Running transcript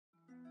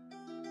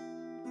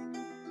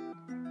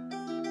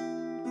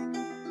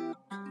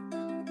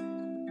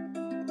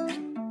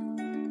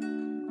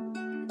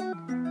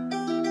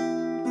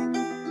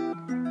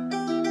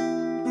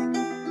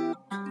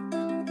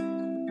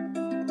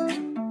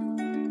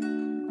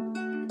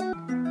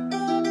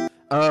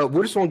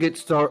We're just gonna get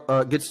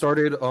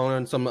started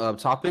on some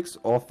topics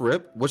off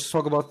rip. Let's just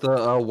talk about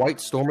the white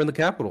storm in the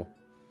Capitol.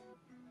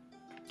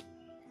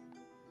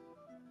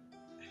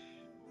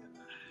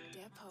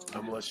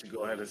 I'm gonna let you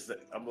go ahead and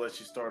I'm gonna let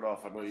you start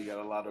off. I know you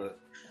got a lot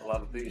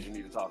of things you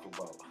need to talk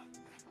about.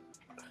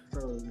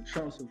 So the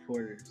Trump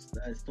supporters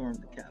that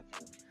stormed the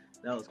Capitol,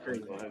 that was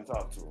crazy. Go ahead and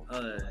talk to them.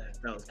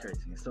 That was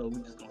crazy. So we're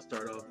just gonna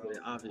start off with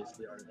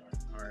obviously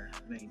our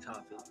main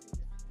topic.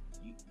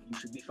 You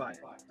should be fired,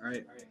 all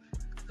right?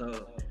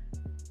 So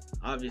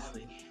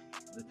obviously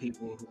the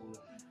people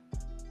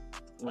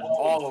who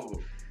all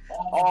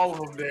of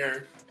them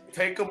there,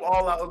 take them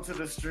all out into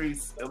the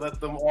streets and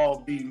let them all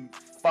be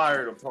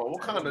fired upon.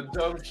 What kind of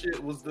dumb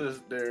shit was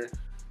this there?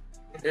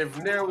 If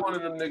near one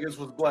of them niggas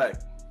was black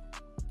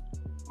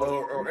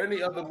or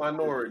any other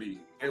minority,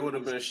 it would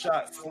have been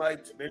shot,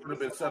 sniped, they would have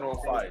been set on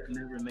fire.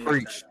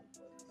 Preach.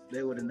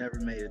 They would have never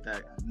made it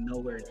that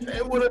nowhere.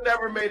 They would have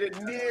never made it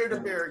near the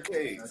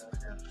barricades.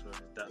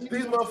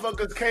 These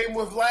motherfuckers came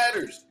with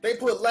ladders. They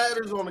put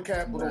ladders on the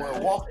Capitol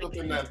and walked up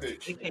in that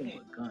bitch. They came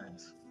with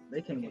guns.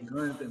 They came with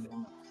guns and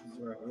bombs.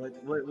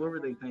 What were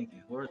they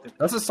thinking?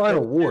 That's a sign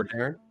of war,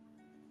 Darren.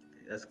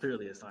 That's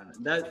clearly a sign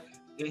of that.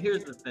 And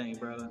here's the thing,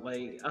 bro.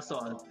 Like I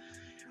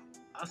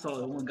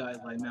saw one guy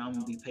like, man, I'm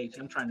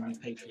trying to be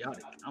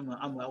patriotic. I'm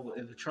like,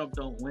 if Trump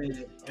don't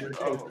win,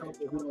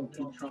 if we don't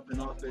keep Trump in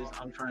office,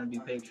 I'm trying to be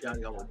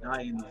patriotic. I will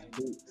die in these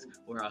boots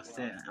where I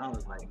stand. I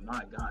was like,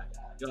 my God,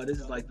 yo, this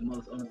is like the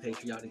most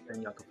unpatriotic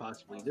thing y'all could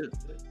possibly do.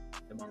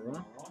 Am I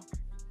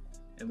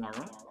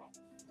wrong?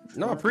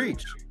 No,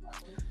 preach.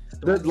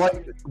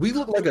 We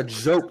look like a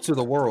joke to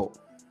the world.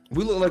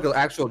 We look like an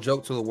actual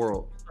joke to the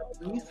world.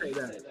 When you say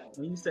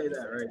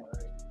that, right?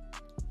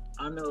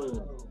 I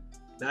know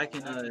back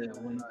in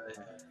when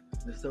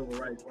the civil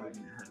rights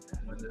movement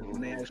happened,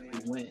 when they actually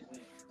went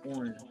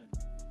on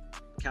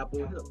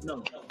Capitol Hill,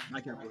 no,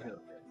 not Capitol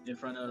Hill, in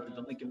front of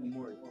the Lincoln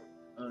Memorial,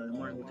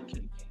 Martin Luther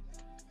King.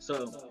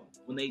 So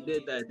when they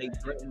did that, they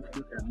threatened to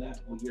do that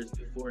multiple years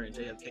before, and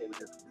JFK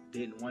just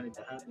didn't want it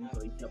to happen,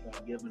 so he kept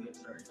on giving them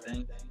certain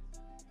things.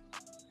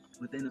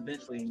 But then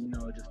eventually,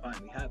 it just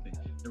finally happened.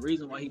 The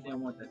reason why he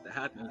didn't want that to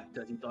happen is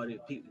because he thought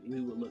we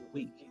would look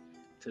weak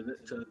to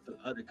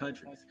other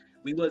countries.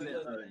 We wasn't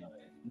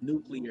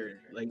nuclear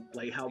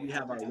like how we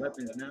have our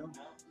weapons now.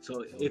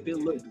 So if it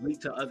looked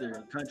weak to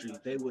other countries,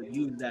 they would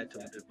use that to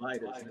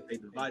divide us. And if they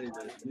divided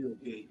us, it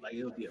would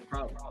be a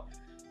problem.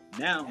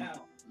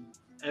 Now,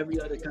 every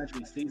other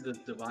country sees us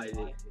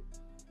divided,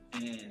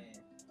 and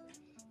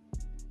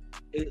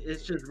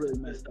it's just really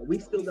messed up. We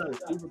still got a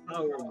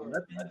superpower of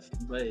weapons,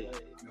 but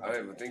I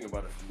didn't even think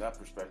about it from that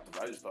perspective.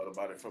 I just thought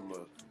about it from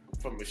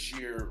a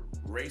sheer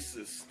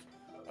racist,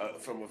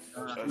 from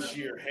a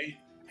sheer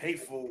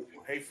hateful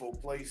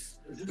place.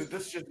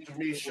 This just to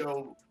me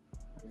showed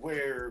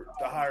where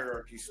the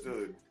hierarchy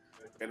stood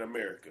in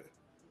America.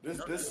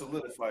 This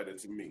solidified it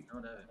to me.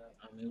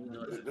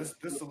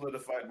 This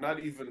solidified, not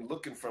even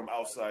looking from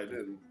outside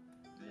in,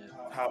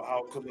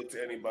 how it could look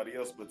to anybody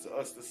else, but to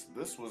us,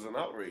 this was an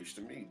outrage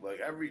to me.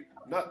 Like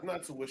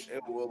not to wish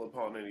ill will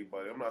upon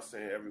anybody. I'm not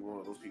saying every one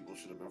of those people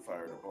should have been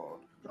fired upon.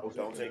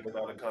 Don't take it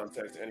out of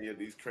context any of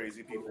these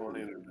crazy people on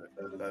the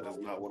internet. That is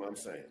not what I'm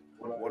saying.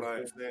 What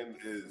I'm saying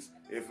is,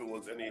 if it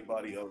was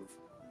anybody of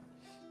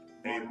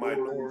a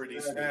minority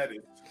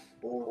status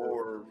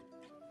or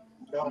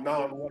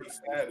non-white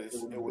status,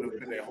 it would have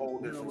been a whole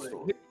different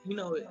story.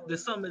 To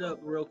sum it up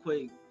real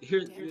quick,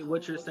 here's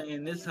what you're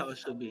saying. This is how it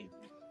should be.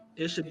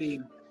 It should be,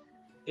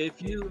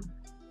 if you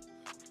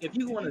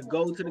want to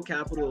go to the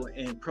Capitol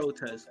and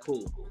protest,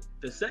 cool.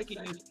 The second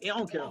I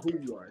don't care who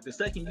you are. The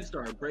second you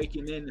start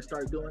breaking in and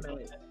start doing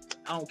that,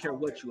 I don't care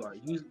what you are.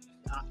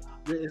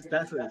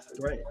 That's a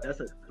threat. That's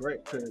a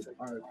threat to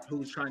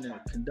who's trying to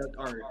conduct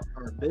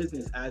our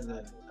business as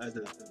a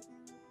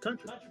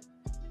country.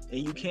 And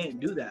you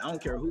can't do that. I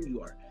don't care who you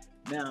are.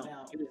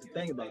 Now, here's the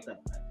thing about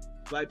that.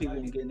 Black people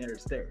can get in there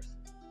stairs.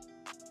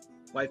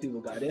 White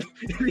people got in.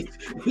 These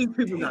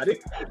people got in.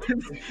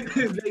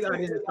 They got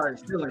in and started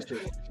stealing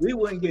shit. We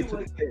wouldn't get to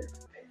the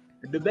stairs.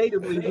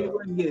 Debatably, we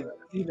wouldn't get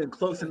even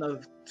close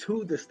enough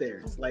to the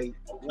stairs. Like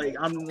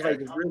I'm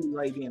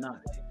really being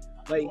honest.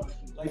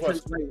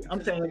 Because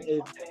I'm saying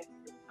if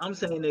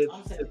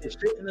the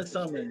shit in the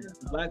summer,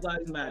 Black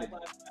Lives Matter,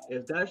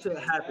 if that shit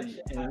happened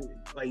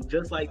and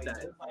just like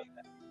that,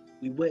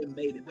 we wouldn't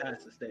made it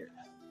past the stairs.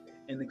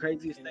 And the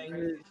craziest thing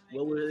is,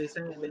 what were they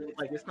saying?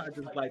 It's not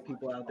just black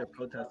people out there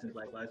protesting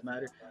Black Lives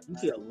Matter. You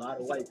see a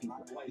lot of white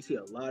people. You see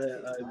a lot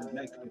of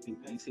Mexican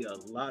people. You see a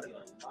lot of,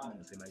 I don't want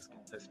to say Mexican,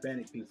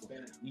 Hispanic people.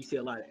 You see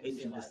a lot of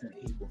Asian descent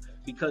people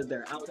because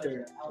they're out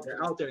there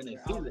and they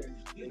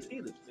see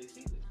this.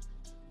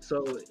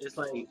 So it's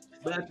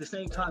but at the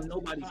same time,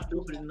 nobody's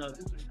stupid enough,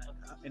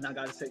 and I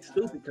gotta say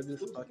stupid because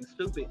it's fucking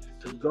stupid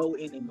to go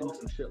in and do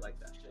some shit like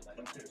that.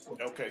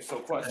 Okay, so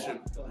question,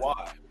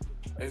 why?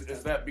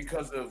 Is that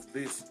because of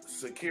this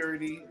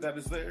security that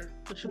is there?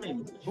 What you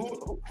mean?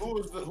 Who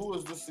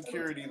is the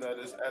security that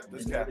is at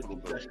this Capitol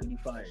That building? should be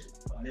fired.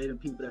 Native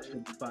people that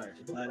should be fired.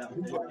 Flat out.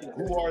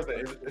 Who are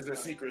they? Is it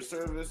Secret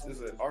Service?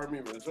 Is it Army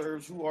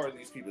Reserves? Who are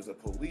these people? Is it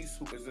police?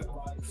 Who is it?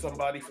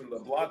 Somebody from the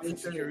block from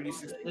Security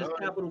 69? It's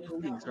Capitol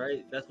Police,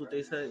 right? That's what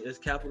they said. It's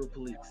Capitol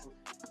Police.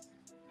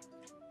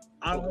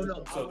 I don't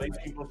know. So these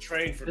people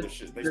train for this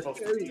shit. They supposed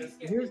to.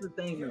 Here's the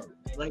thing, though.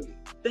 Like,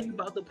 think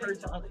about the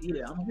person.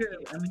 Yeah, I'm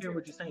hearing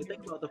what you're saying.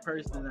 Think about the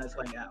person that's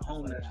like at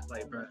home. That's just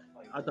like, bro,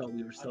 I thought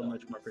we were so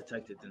much more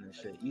protected than this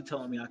shit. You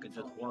telling me I could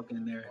just walk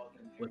in there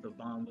with a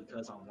bomb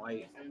because I'm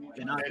white,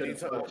 and I could have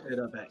fucked shit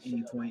up at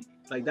any point?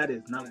 Like, that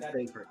is not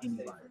safe for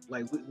anybody.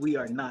 Like, we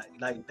are not.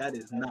 Like, that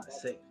is not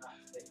safe.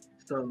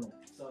 So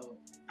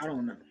I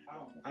don't know.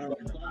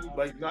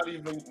 Like not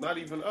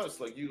even us.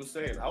 Like you were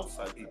saying,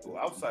 outside people,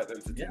 outside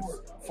entities,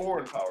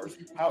 foreign powers.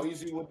 How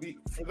easy it would be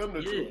for them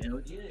to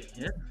do it?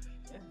 Yeah.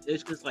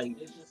 It's just like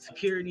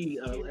security,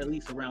 at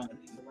least around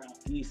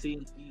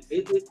DC.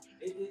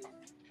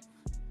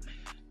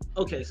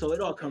 Okay, so it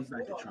all comes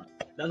back to Trump.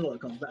 That's all it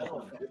comes back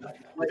to.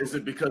 Is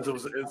it because it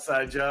was an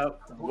inside job?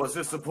 Was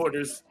his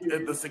supporters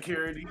in the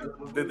security?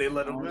 Did they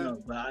let him in?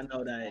 No, but I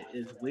know that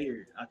it's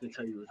weird. I can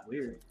tell you it's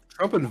weird.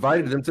 Trump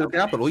invited them to the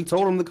Capitol. He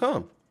told them to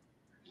come.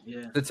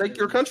 Yeah. To take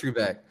your country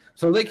back.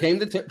 So they came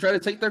to try to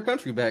take their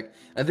country back.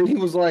 And then he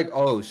was like,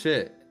 oh,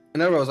 shit.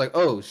 And everyone was like,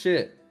 oh,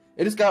 shit.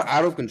 It just got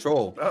out of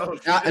control. Oh,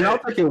 and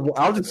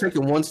I'll just take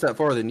it one step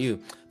farther than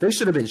you. They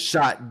should have been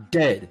shot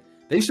dead.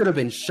 They should have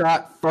been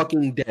shot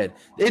fucking dead.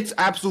 It's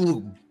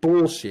absolute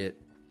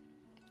bullshit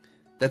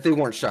that they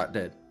weren't shot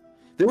dead.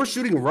 They were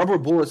shooting rubber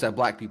bullets at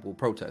black people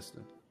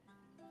protesting.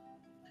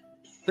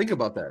 Think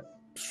about that.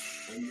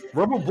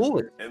 Rubber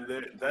bullet. And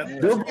they're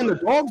getting the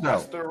dogs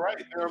out. They're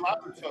right. They're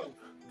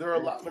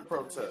allowed to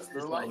protest.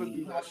 They're allowed to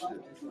do that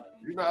shit.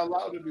 You're not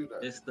allowed to do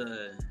that.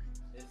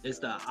 It's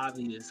the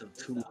obvious of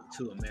two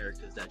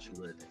Americas that you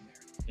live in.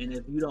 And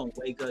if you don't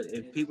wake up,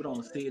 if people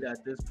don't see it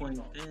at this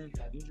point, then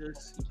you're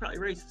probably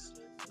racist.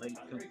 Like,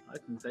 I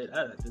can say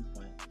that at this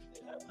point.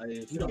 Like,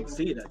 if you don't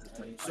see it at this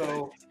point.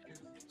 So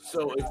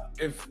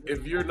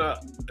if you're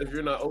not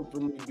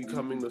openly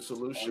becoming the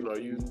solution, are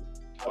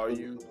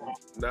you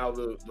now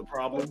the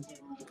problem?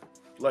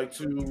 Like,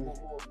 to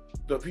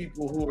the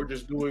people who are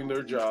just doing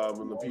their job,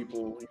 and the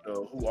people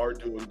who are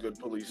doing good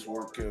police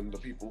work, and the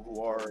people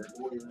who are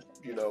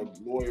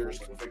lawyers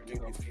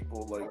convicting these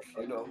people, like,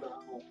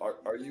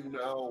 are you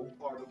now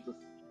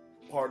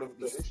part of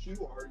the issue?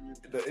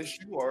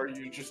 Or are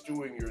you just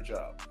doing your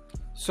job?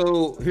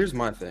 So here's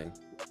my thing.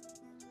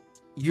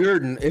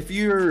 If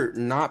you're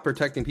not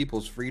protecting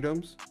people's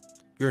freedoms,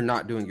 you're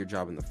not doing your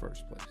job in the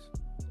first place.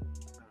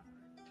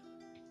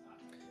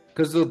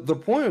 Because the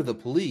point of the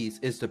police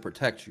is to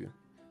protect you.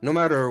 No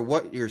matter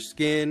what your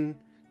skin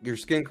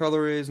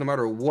color is, no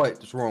matter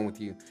what's wrong with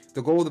you,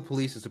 the goal of the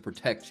police is to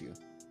protect you.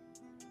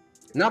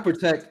 Not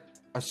protect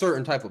a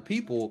certain type of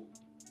people,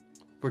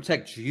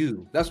 protect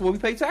you. That's what we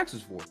pay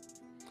taxes for.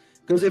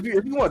 Because if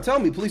you want to tell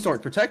me police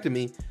aren't protecting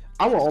me,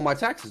 I want all my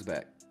taxes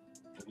back.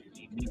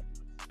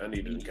 I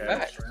need it in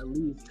cash. Or at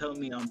least tell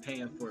me I'm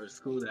paying for a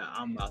school that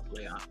I'm about to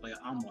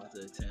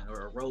attend,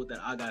 or a road that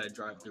I gotta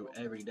drive through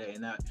every day.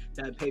 And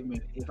that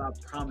pavement, if I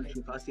promise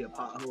you, if I see a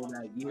pothole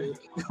that year,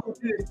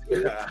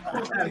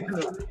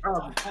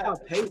 I'll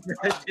pay for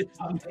that shit.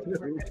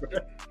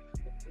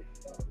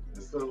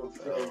 So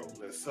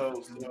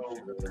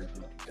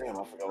damn,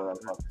 I forgot what I was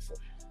about to say.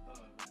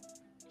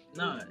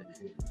 Nah,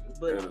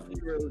 but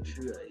real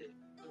true.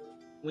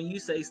 When you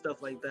say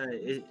stuff like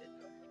that,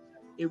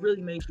 it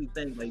really makes you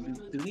think, like,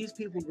 do these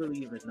people really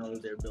even know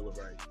their Bill of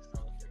Rights?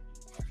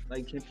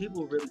 Like, can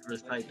people really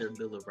recite their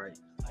Bill of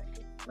Rights?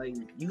 Like,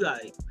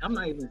 I'm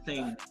not even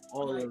saying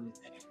all of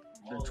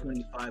the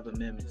 25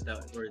 amendments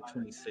that were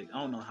 26. I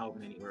don't know how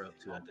many we're up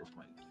to at this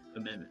point,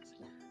 amendments.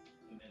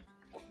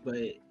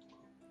 But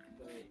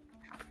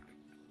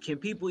can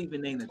people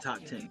even name the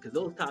top 10? Because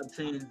those top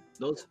 10,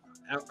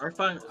 our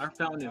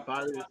founding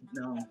fathers,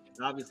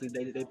 obviously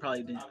they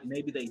probably didn't.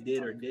 Maybe they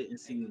did or didn't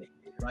see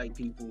white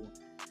people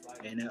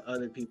and then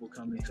other people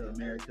coming to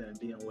America and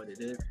being what it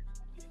is.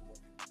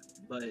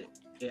 But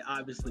it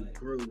obviously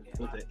grew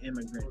with the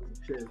immigrant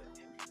shift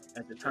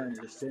at the turn of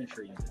the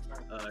century,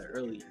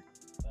 earlier,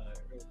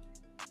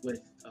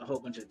 with a whole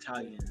bunch of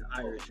Italians,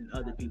 Irish, and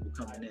other people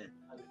coming in.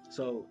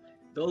 So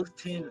those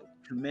 10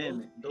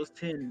 amendments,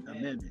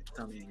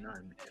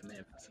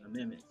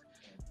 amendments,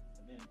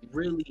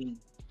 really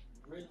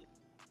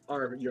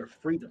are your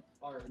freedom.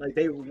 Like,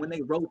 when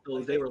they wrote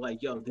those, they were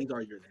like, "Yo, these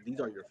are your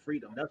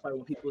freedom." That's why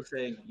when people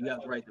say you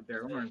have the right to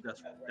bear arms,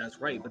 that's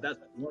right. But that's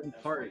one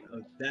part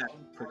of that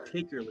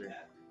particular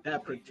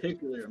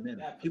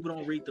amendment. People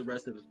don't read the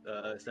rest of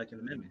the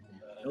Second Amendment.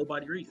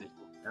 Nobody reads it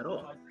at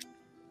all.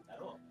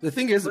 The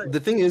thing is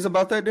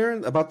about that,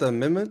 Darren, about the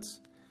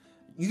amendments.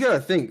 You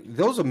gotta think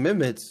those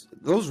amendments,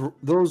 those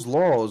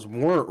laws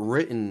weren't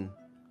written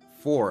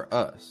for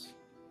us.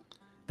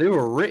 They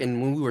were written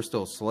when we were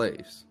still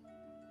slaves.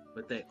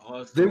 But they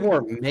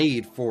weren't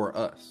made for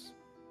us.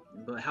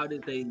 But how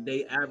did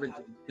they average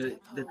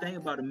the thing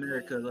about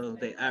America though,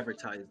 they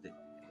advertised it.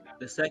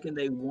 The second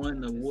they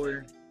won the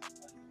war,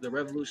 the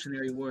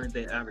Revolutionary War,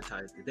 they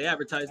advertised it. They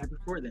advertised it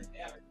before then.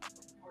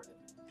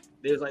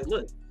 They was like,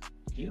 look,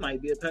 you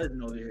might be a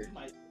peasant over here.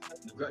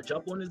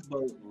 Jump on this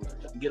boat,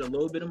 get a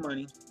little bit of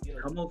money,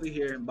 come over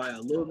here and buy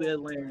a little bit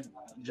of land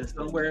just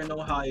somewhere in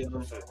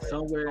Ohio,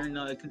 somewhere in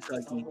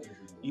Kentucky.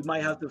 You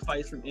might have to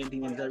fight some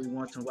Indians every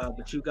once in a while,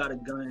 but you got a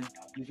gun.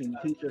 You can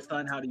teach your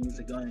son how to use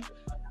a gun.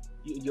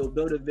 You'll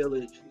build a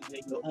village,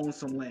 and you'll own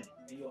some land,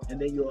 and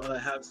then you'll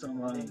have some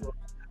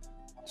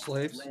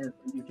Slaves. land.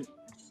 So you can,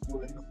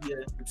 yeah,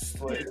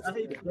 Slaves. I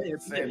hate to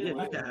say it,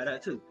 yeah, you can have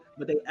that too.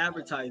 But they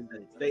advertised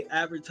it. They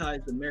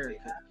advertised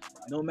America,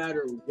 no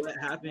matter what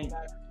happened,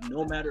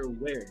 no matter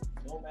where.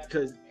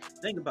 Because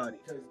think about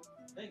it.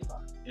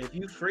 If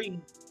you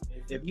free,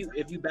 if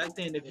you back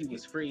then, if you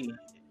was free,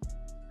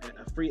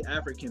 a free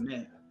African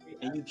man,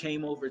 and you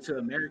came over to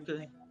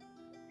America,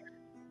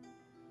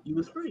 you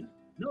was free.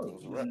 No,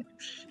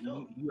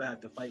 you have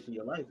to fight for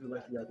your life. You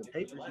have the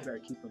papers. You gotta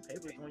keep them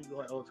papers on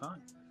you at all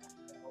times.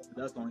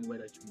 That's the only way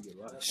that you can get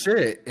right.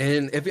 Shit.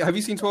 And have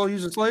you seen 12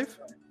 Years a Slave?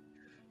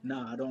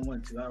 Nah, I don't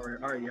want to. I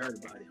already heard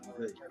about it. I'm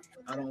good.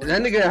 I don't.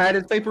 That nigga had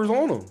his papers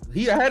on him.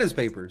 He had his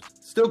papers.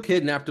 Still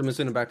kidnapped him and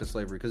sent him back to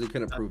slavery because he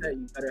couldn't prove it.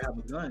 You better have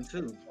a gun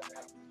too.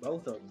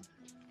 Both of them.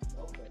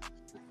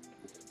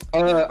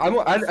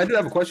 I did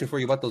have a question for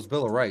you about those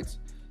Bill of Rights.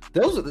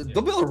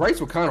 The Bill of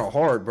Rights were kind of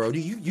hard, bro.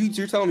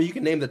 You're telling me you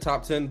can name the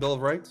top 10 Bill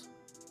of Rights?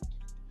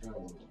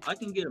 I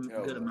can get a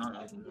good amount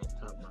of them.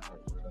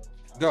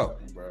 Go.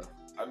 Bro.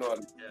 I know how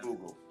to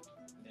Google.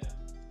 Yeah.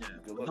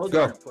 Those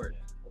Go. are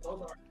important.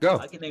 Go.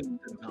 I can name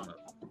a good amount of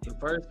them. The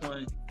first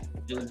one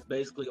is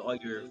basically all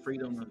your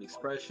freedom of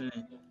expression,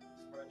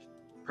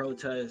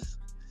 protest,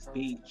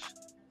 speech.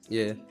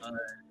 Yeah.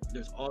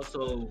 There's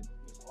also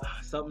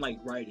something like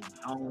writing.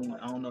 I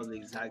don't know the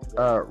exact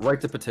word.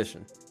 Right to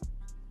petition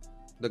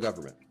the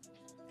government.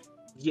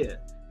 Yeah,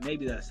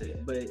 maybe that's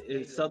it. But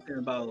it's something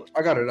about.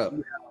 I got it up.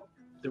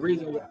 The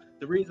reason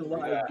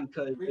why is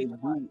because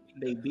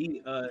they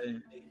beat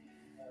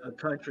a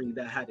country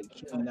that had a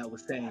king that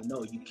was saying,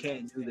 no, you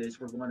can't do this.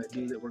 We're going to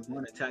do that. We're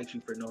going to tax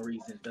you for no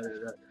reason.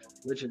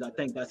 Which is, I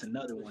think that's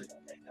another one.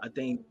 I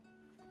think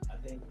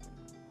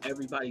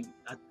everybody.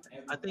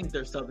 I think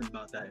there's something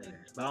about that in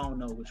there, but I don't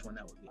know which one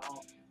that would be.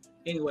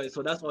 Anyway,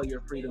 so that's all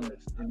your freedom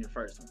in your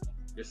first one.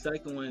 Your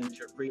second one is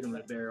your freedom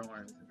to bear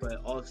arms,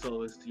 but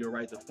also it's your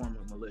right to form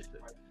a militia.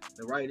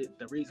 The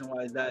reason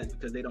why is that is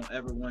because they don't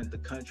ever want the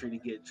country to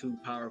get too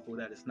powerful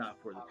that it's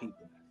not for the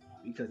people.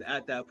 Because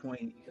at that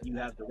point, you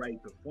have the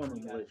right to form a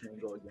militia and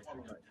go against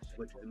your country,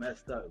 which is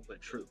messed up, but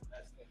true.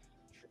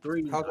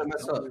 Three. How's that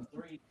messed up?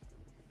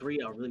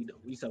 Three, I really don't.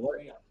 You said what?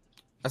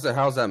 I said,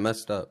 how's that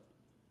messed up?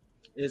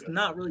 It's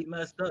not really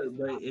messed up,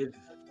 but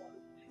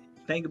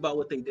think about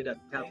what they did at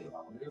the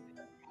Capitol.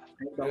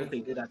 Think about what they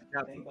did at the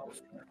Capitol.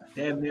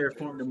 Damn near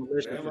formed a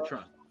militia for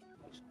Trump.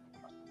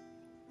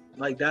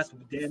 Like, that's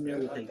damn near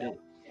what they did.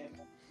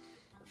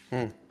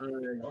 The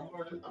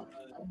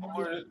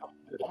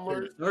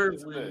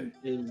third one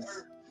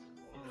is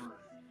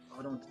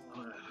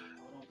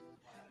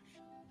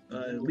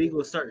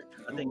legal search.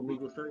 I think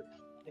legal search.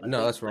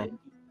 No, that's wrong.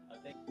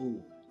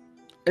 Ooh.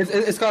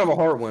 It's kind of a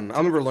hard one. I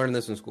remember learning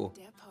this in school.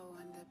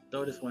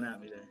 Throw this one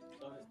at me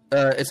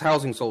then. It's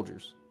housing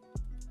soldiers.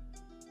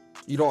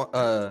 You don't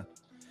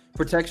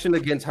protection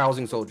against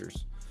housing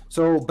soldiers.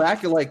 So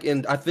back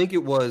in I think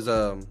it was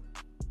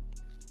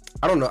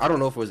I don't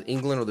know if it was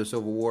England or the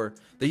Civil War.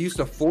 They used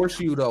to force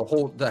you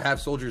to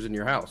have soldiers in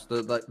your house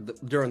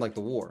during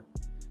the war.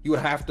 You would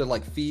have to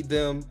feed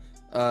them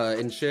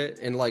and shit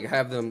and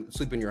have them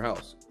sleep in your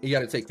house. You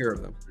got to take care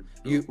of them.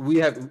 We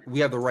have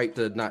the right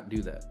to not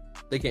do that.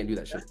 They can't do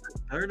that shit. That's the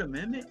Third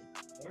Amendment?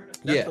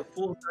 That's the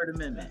full Third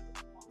Amendment.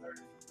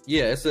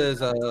 Yeah, it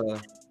says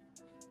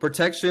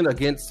protection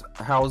against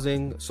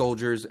housing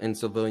soldiers in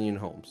civilian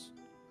homes.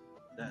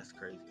 That's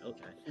crazy.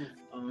 Okay.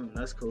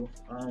 That's cool.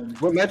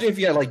 But imagine if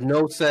you had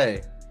no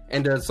say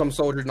and some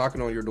soldier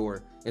knocking on your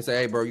door and say,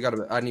 "Hey, bro,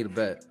 I need a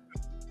bet."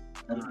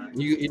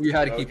 You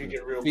had to keep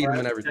feeding them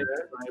and everything.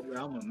 Like,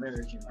 bro, I'm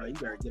American, bro. You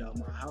better get out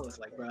of my house.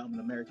 Like, bro, I'm an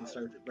American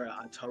soldier, bro.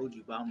 I told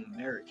you, bro, I'm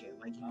American.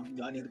 Like,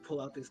 I need to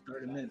pull out this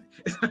Third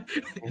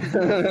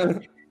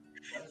Amendment.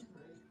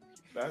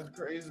 That's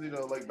crazy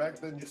though. Like back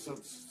then, some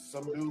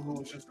dude who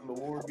was just in the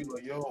war would be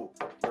like, "Yo,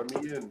 let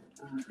me in."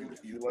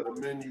 You let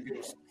him in. You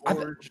get some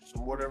storage,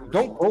 some whatever.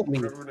 Don't quote me.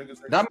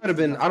 That might have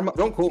been.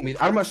 Don't quote me.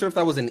 I'm not sure if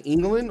that was in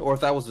England or if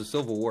that was the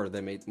Civil War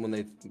they made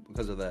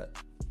because of that.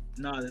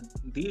 No,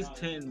 these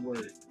 10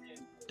 were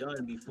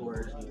done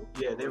before.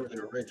 Yeah, they were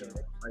the original.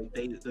 Like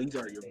these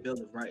are your Bill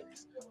of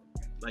Rights,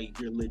 like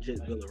your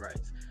legit Bill of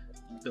Rights.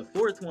 The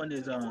fourth one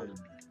is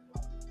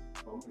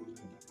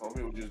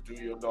Homie would just do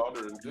your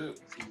daughter and dip.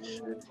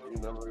 You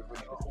never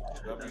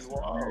that'd be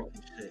wild.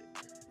 Shit.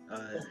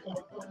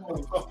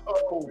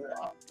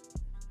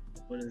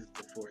 What is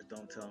the fourth?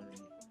 Don't tell me.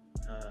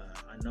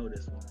 I know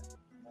this one.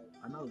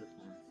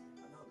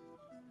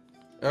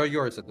 Oh,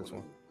 yours said this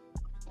one.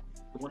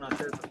 The one I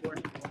said before.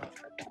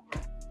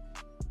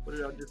 What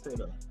did I just say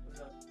though?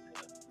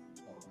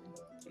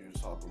 You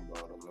was talking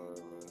about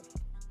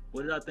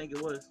What did I think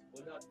it was?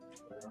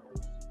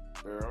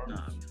 there are.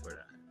 Nah, before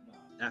that.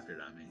 After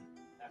that, I mean.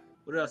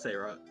 What did I say,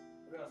 Rock?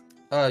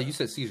 You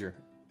said seizure.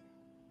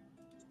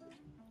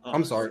 Oh,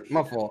 I'm sorry,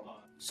 my fault.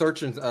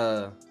 Search and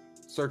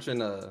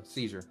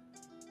seizure.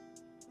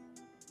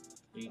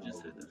 You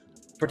just said that.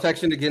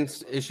 Protection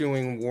against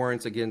issuing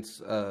warrants against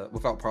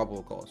without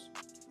probable cause.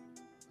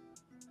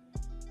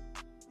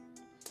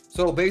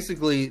 So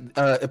basically,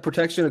 a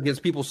protection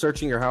against people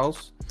searching your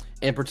house,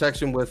 and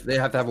protection with they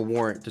have to have a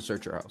warrant to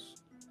search your house.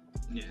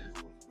 Yeah.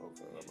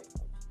 Okay, that makes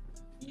sense.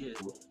 Yeah.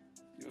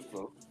 You was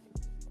close.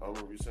 I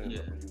remember you saying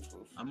that, but you was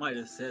close. I might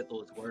have said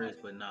those words,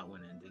 but not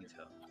went in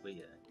detail. But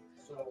yeah.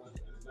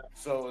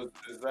 So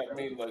does that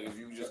mean like if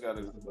you just got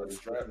a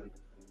strap,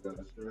 you got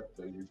a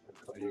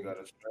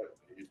strap,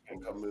 you can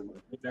come in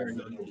There we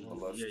go.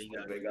 unless Yeah, you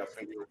got they it. got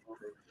fingerprint.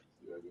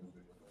 Yeah.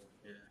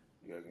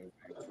 You gotta get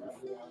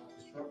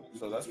fingerprint.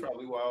 So that's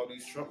probably why all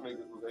these Trump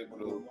niggas was able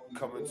to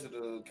come into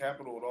the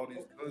Capitol with all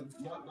these guns.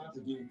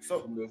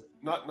 So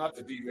not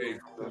to deviate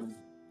from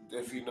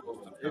if he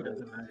knows It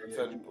doesn't matter.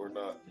 pretend or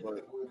not,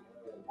 but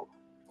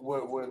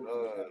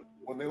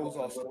when they was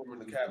all storming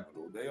the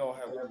Capitol, they all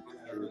had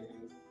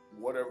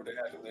whatever they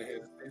had in their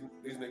hands.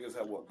 These niggas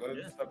had what?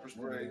 Guns, pepper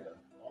spray.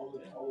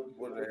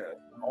 What did they have?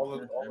 All of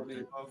the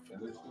above,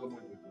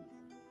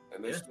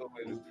 and they still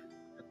made it through.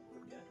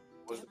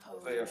 Was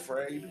they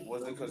afraid?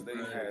 Was it because they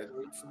had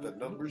the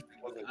numbers?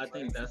 I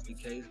think that's the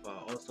case, but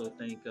I also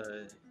think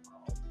that's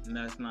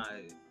not. It's not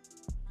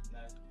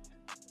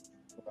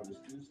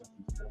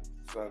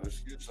an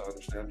excuse. I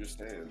understand. I'm just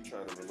saying. I'm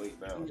trying to relate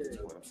now.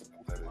 When I'm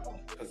sympathetic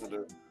because of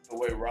the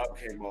way Rob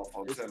came off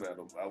on 10 at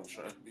him. I was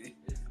trying to be.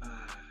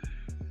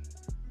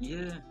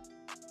 Yeah.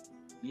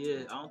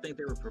 I don't think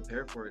they were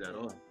prepared for it at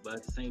all. But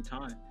at the same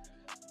time,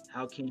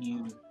 how can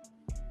you?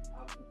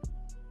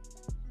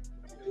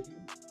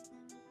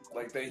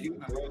 Like they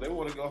human, they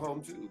want to go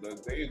home too.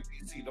 Like they in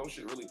DC, don't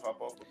shit really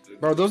pop off.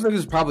 Bro, those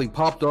niggas probably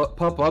pop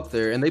up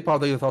there, and they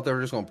probably thought they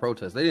were just gonna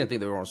protest. They didn't think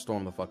they were gonna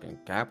storm the fucking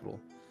Capitol.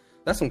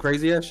 That's some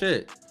crazy ass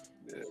shit.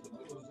 Yeah.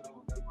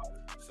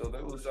 So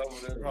they was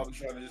over there probably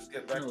trying to just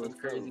get back. You know what's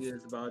crazy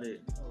is about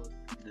it?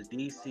 The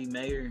DC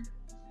mayor,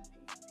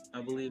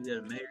 I believe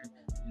that the mayor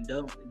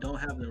don't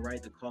have the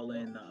right to call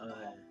in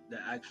the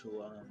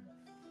actual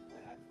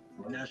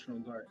National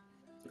Guard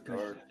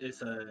because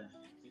it's a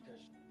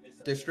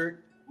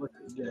district.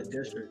 Yeah,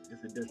 district.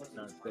 It's a district,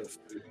 not a state.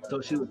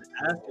 So she was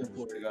asking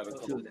for it.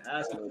 She was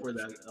asking for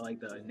the like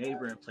the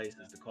neighboring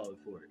places to call it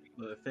for it.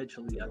 But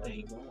eventually, I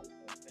think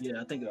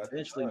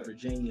eventually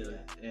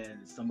Virginia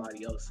and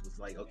somebody else was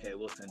like, okay,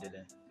 we'll send it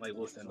in. Like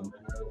we'll send them.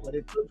 But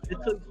it took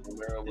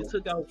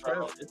out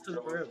forever. It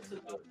took forever.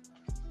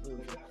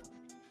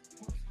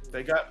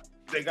 They got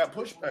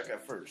pushback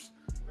at first.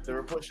 They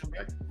were pushing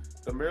back.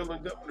 The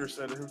Maryland governor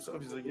said it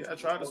himself. He's like, yeah, I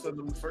tried to send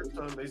them the first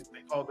time. They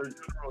called their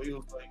general. He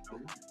was like,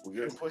 we're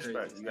getting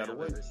pushback. You gotta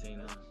wait.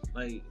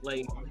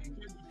 Like.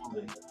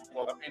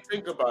 Well, I mean,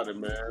 think about it,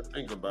 man.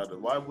 Think about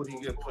it. Why would he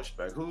get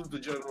pushback? Who's the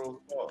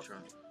general's boss?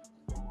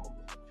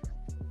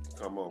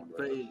 Come on,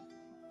 bro.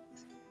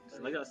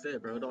 But like I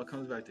said, bro, it all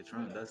comes back to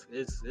Trump.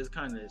 It's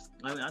kind of.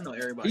 I mean, I know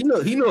everybody.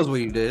 He knows what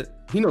he did.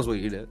 He knows what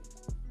he did.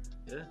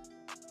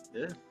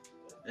 Yeah,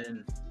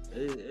 and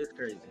it's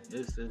crazy.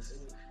 It's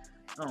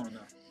I don't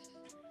know.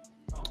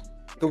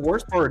 The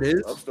worst part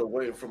is I'm still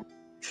waiting for.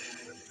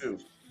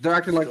 They're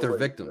acting like they're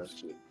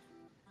victims.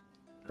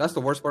 That's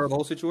the worst part of the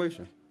whole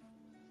situation.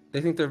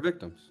 They think they're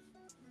victims.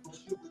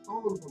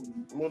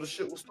 Well, the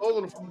shit was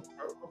stolen from them,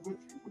 bro.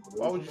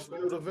 Why would you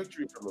steal the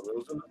victory from them? It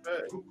was in the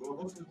bag.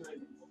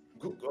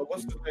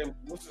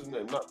 What's his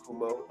name? Not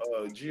Kumo.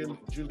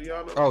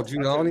 Giuliano. Oh,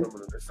 Giuliani.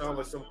 It sounds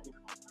like some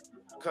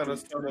kind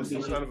of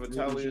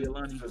Italian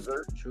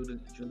dessert.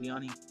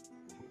 Giuliani.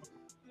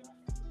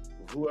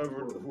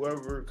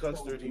 Whoever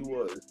custard he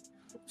was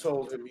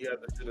told him he had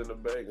the shit in the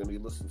bag, and he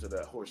listened to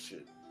that horse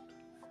shit.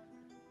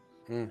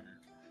 And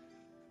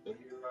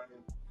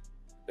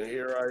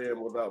here I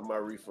am without my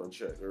refund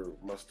check or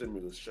my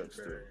stimulus check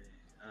still.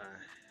 I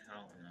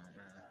don't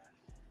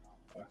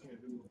know, man.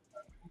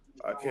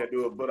 I can't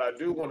do it, but I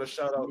do want to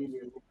shout out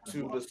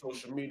to the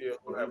social media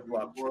who have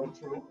blocked Trump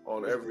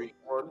on every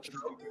one: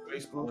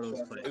 Facebook,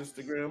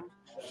 Instagram.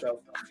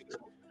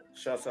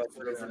 Shouts out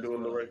to them for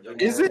doing the right thing.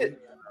 Is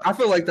it? I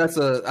feel like I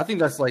think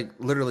that's like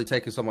literally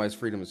taking somebody's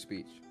freedom of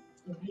speech.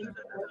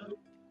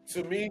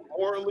 To me,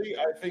 morally,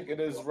 I think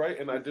it is right,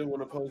 and I do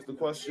want to pose the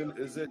question: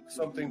 is it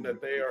something that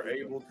they are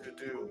able to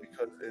do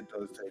because it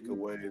does take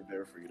away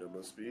their freedom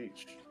of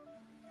speech?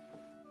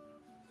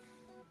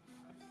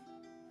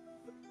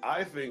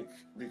 I think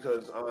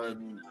because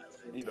I'm,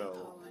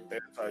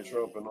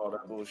 anti-Trump and all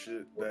that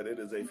bullshit, that it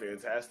is a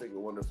fantastic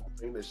and wonderful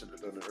thing. They should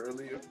have done it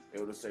earlier. It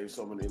would have saved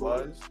so many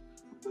lives.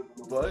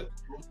 But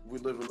we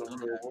live in the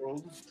real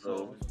world,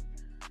 so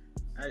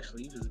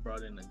Actually, you just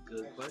brought in a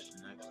good question.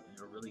 Actually,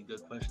 a really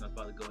good question. I'm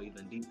about to go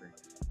even deeper.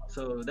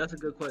 So that's a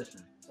good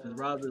question. Because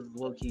Rob is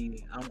low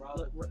key.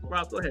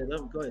 Rob, go ahead.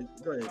 Go ahead.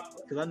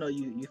 Because I know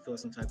you feel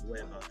some type of way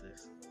about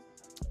this.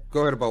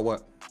 Go ahead about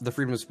what? The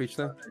freedom of speech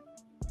thing?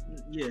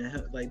 Yeah,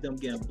 like them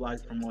getting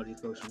blocked from all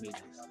these social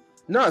medias.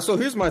 No, so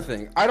here's my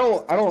thing. I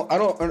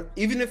don't.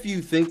 Even if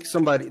you think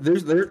somebody,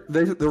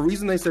 the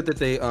reason they said that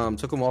they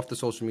took him off the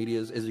social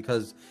medias is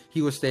because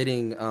he was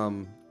stating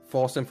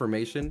false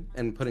information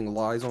and putting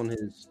lies on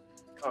his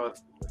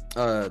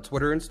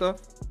Twitter and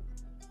stuff.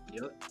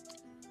 Yep.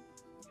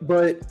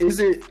 But is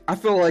it? I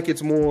feel like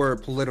it's more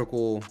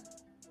political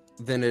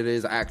than it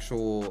is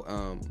actual.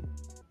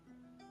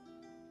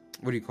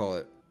 What do you call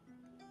it?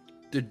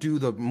 To do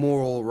the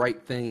moral right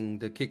thing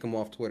to kick him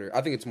off Twitter. I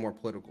think it's more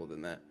political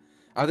than that.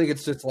 I think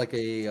it's just like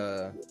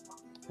a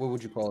what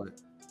would you call it?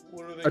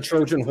 A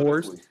Trojan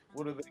horse.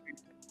 What are they?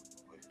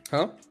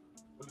 Huh?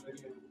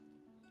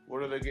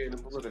 What are they gaining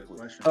politically?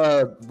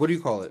 What do you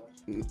call it?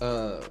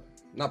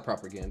 Not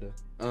propaganda.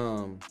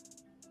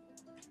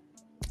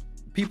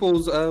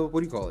 People's what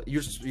do you call it?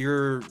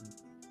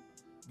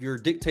 You're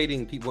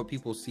dictating what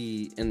people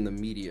see in the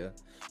media,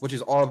 which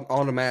is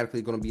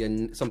automatically going to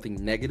be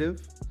something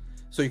negative.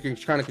 So you can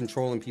kind of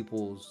controlling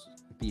people's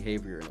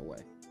behavior in a way.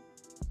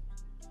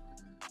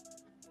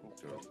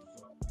 Okay.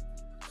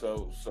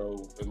 So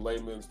in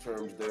layman's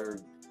terms,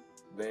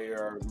 they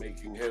are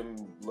making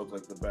him look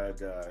like the bad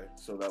guy,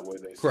 so that way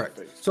they correct.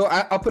 Face. So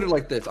I'll put it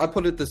like this. I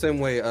put it the same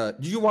way.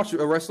 Did you watch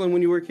wrestling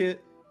when you were a kid?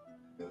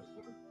 Yes.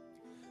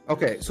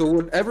 Okay, so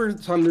whenever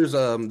time there's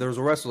a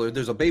wrestler,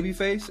 there's a baby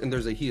face and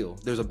there's a heel.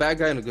 There's a bad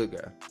guy and a good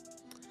guy.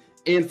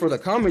 And for the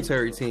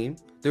commentary team,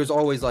 there's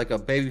always like a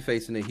baby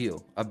face and a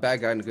heel, a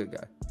bad guy and a good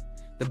guy.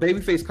 The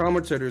babyface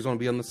commentator is going to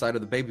be on the side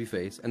of the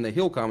babyface, and the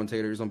heel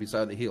commentator is going to be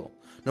side of the heel.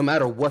 No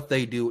matter what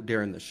they do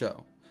during the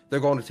show,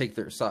 they're going to take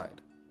their side.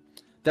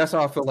 That's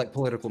how I feel like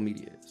political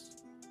media is.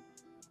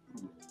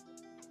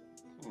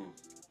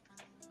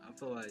 I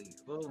feel like,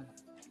 well,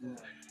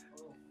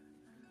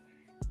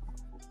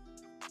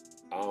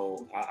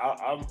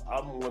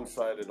 I'm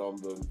one-sided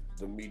on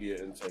the media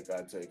intake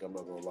I take. I'm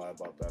not gonna lie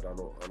about that. I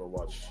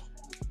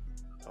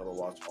don't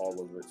watch all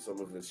of it. Some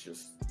of it's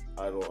just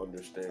I don't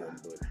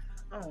understand. But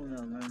I don't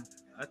know, man.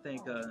 I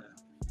think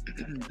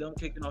them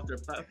kicking off their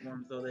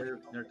platforms, though,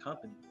 they're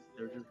companies.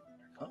 They're just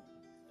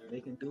companies.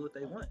 They can do what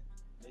they want.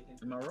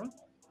 Am I wrong?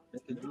 They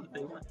can do what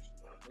they want.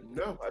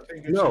 No, I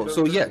think no.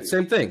 So yeah,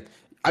 same thing.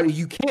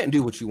 You can't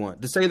do what you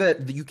want. To say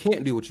that you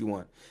can't do what you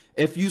want.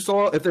 If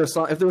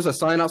there was a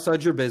sign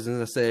outside your business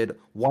that said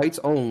whites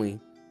only,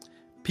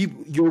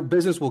 your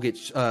business will get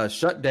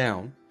shut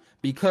down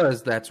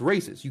because that's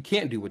racist. You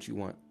can't do what you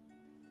want.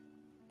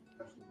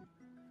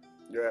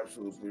 You're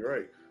absolutely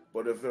right.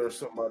 But if there's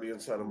somebody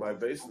inside of my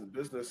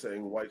business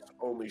saying whites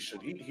only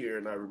should eat here,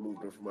 and I remove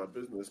them from my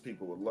business,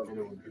 people would love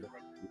me,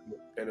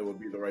 and it would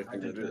be the right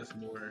thing to do. That's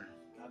more,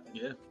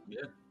 yeah,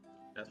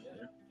 that's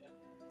fair.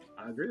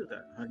 I agree with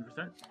that,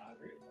 100%.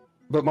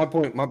 But my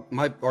point,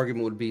 my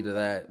argument would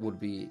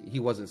be he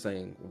wasn't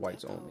saying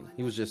whites only.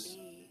 He was just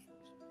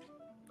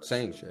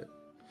saying shit.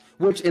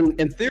 Which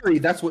in theory,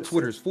 that's what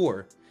Twitter's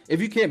for. If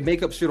you can't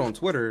make up shit on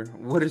Twitter,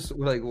 what else?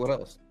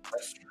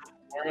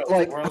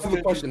 Like, I have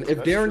a question. If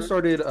Darren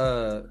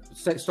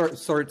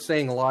started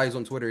saying lies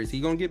on Twitter, is he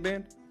gonna get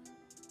banned?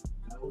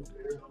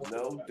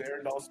 No,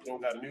 Darren also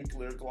don't got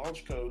nuclear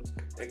launch codes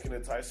and can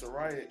entice a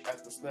riot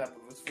at the snap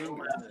of his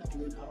finger.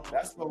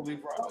 That's the only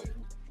problem.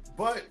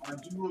 But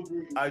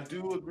I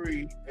do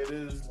agree it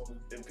is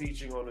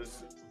impeaching on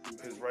his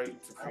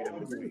right to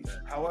freedom of speech.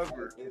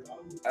 However,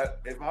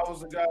 if I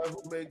was a guy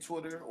who made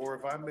Twitter, or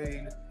if I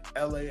made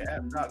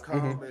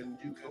LAapp.com and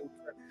you could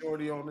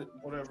shorty on it,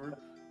 whatever,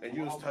 and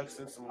you was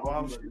texting some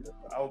wild shit,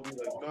 I would be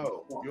like,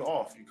 no, you're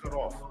off. You cut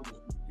off.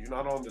 You're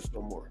not on this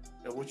no more.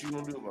 And what you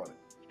gonna do about it?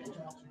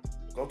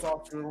 Go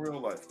talk to him in real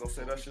life. Go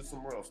say that shit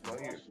somewhere else. Not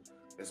here.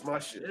 It's my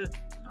shit. Yeah,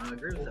 I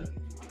agree with that.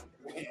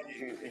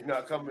 You're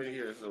not coming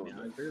here, so. Yeah,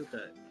 I agree with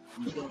that.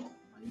 You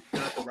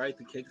got the right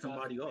to kick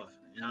somebody off,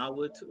 and I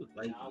would too.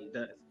 Like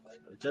that,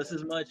 just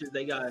as much as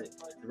they got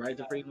the right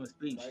to freedom of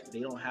speech, they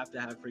don't have to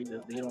have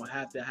freedom. They don't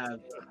have to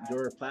have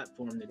your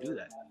platform to do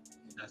that.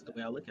 That's the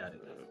way I look at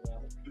it.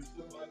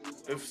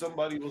 If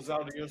somebody was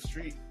out in your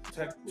street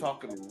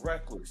talking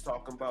reckless,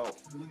 talking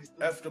about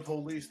F the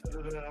police,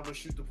 I'm gonna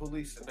shoot the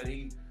police,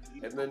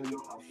 and then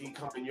he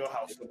come in your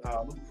house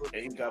somehow,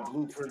 and he got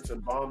blueprints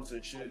and bombs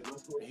and shit, and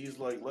he's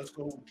like, let's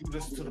go do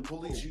this to the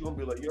police, you gonna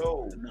be like,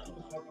 yo,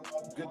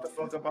 get the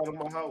fuck up out of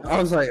my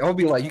house. I'll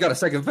be like, you got a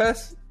second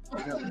vest?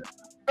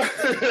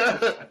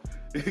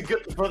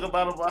 Get the fuck up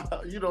out of my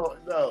house. You know,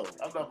 no,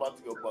 I'm not about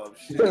to go bomb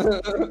shit.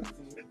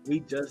 We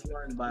just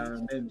learned by our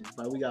amendments,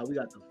 but we got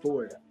the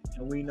fourth,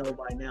 and we know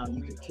by now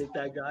you can kick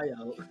that guy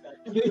out.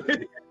 You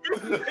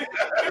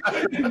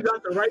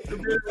got the right to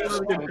be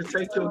able to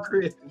protect your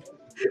crib.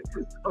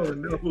 Oh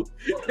no!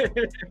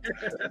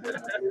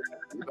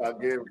 You're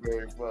not getting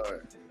very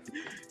far.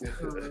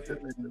 But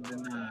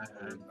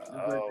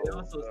they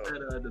also said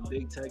the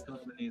big tech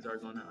companies are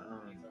gonna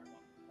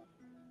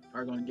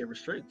are going to get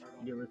restrictions.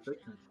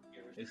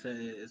 They said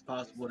it's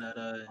possible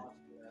that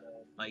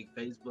like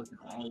Facebook and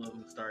all of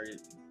them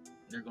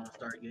they're going to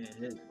start getting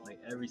hit, like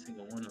every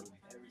single one of them.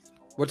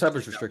 What type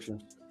of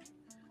restriction?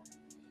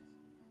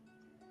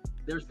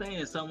 They're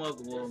saying some of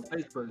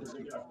Facebook.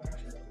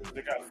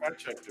 They got fact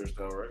checkers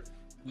though, right?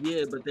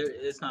 Yeah, but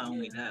it's not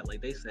only that. Like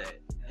they said,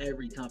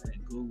 every company,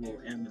 Google,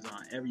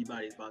 Amazon,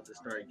 everybody's about to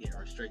start getting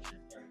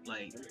restrictions.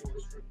 Like,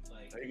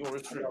 they gonna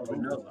restrict I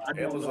don't know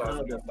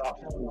Amazon.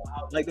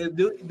 Like the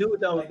dude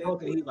that was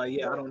talking, he's like,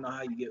 yeah, I don't know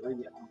how you get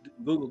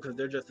Google because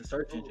they're just a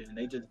search engine and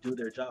they just do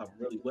their job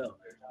really well.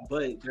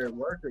 But their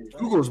workers,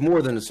 Google's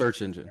more than a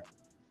search engine.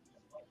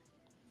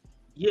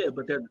 Yeah,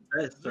 but they're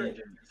the best search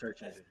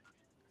engine.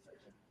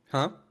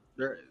 Huh?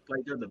 They're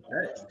the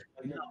best.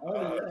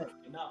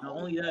 Not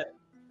only that.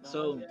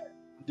 So,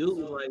 dude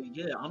was like,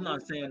 yeah, I'm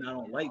not saying I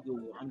don't like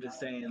Google. I'm just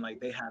saying like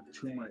they have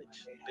too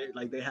much.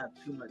 They have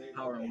too much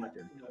power on what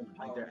they're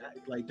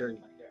doing.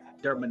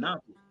 They're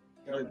monopoly.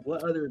 Like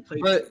what other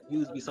places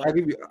use besides?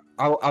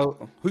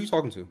 Who you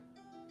talking to?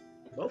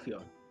 Both of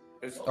y'all.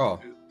 Oh,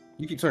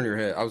 you keep turning your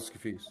head. I was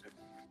confused.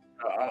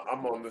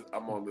 I'm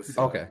on this.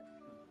 Okay.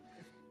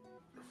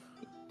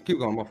 Keep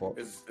going. My fault.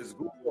 Is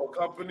Google a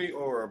company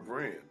or a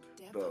brand?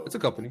 Though it's a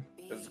company.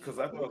 It's because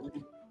I thought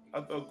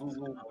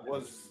Google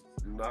was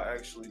not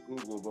actually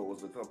Google, but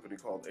was a company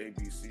called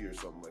ABC or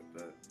something like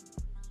that.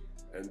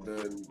 And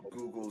then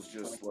Google's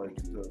just like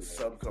the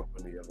sub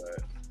company of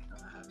that.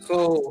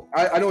 So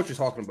I know what you're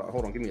talking about.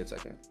 Hold on, give me a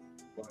second.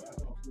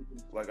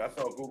 Like I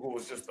thought Google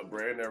was just a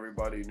brand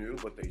everybody knew,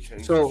 but they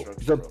changed. So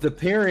the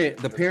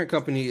parent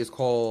company is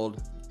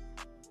called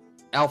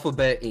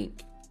Alphabet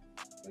Inc.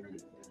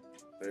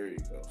 There you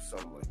go,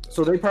 something like that.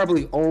 So they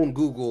probably own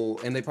Google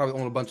and they probably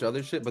own a bunch of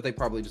other shit, but they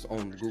probably just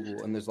own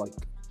Google and there's like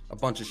a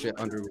bunch of shit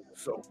under.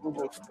 So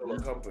Google's still a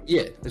company.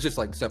 Yeah, it's just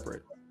like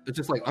separate. It's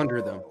just like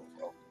under them.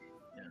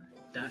 Yeah,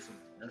 that's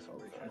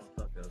always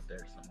fucked up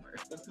there somewhere.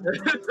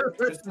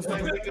 It's the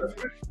same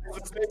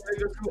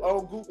niggas who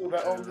own Google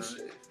that own the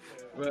shit.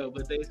 Bro,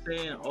 but they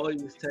saying all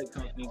these tech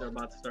companies are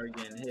about to start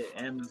getting hit.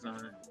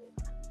 Amazon,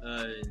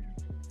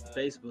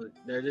 Facebook.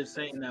 They're just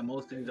saying that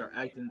most of these are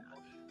acting.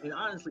 And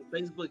honestly,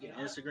 Facebook and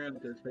Instagram,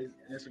 because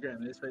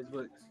Instagram is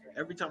Facebook.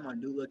 Every time I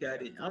do look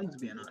at it, I'm just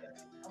being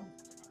honest.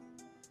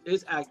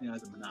 It's acting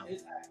as a monopoly.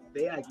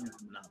 They acting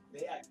as a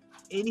monopoly.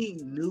 Any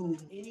new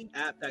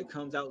app that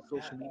comes out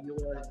social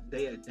media-wise,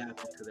 they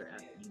adapt it to their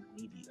app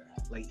immediately.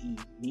 Like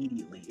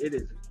immediately. It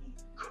is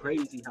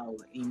crazy how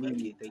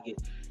immediate they get.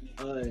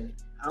 I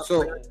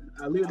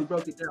literally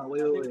broke it down.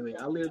 Wait.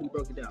 I literally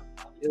broke it down.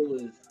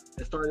 It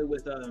started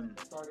with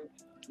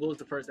what was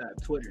the first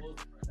app? Twitter.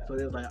 So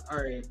they was like,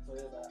 all right,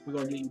 we're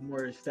gonna give you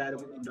more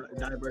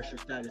diverse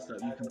status stuff.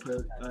 You can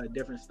put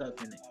different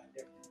stuff in it.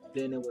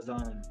 Then it was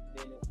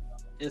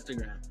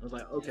Instagram. I was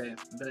like, okay,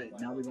 but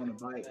now we're gonna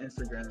buy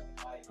Instagram.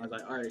 I was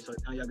like, all right, so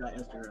now y'all got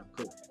Instagram,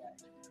 cool.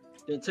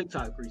 Then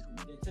TikTok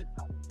recently,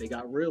 they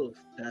got Reels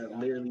that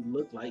literally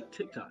look like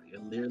TikTok.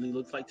 It literally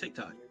looks like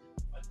TikTok.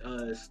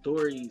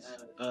 Stories.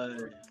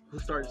 Who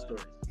started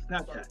stories?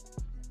 Snapchat.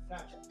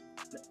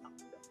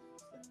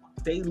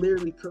 They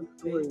literally took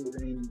stories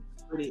and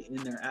put it in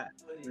their app,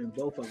 in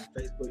both of them,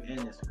 Facebook and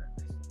Instagram.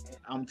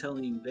 I'm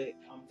telling you,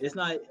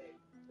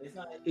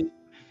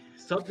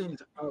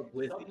 something's up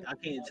with it. I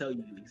can't tell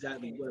you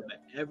exactly what,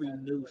 but every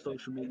new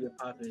social media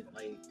popping,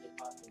 like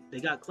they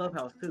got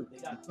Clubhouse too.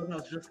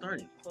 Clubhouse just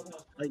started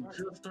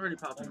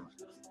popping up,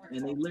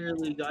 and they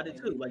literally got it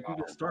too. Like you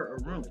can start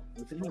a room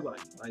with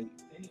anybody, like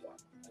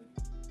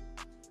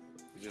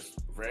just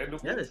random.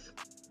 Yes.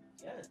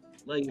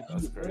 Like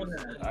if you go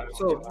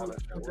on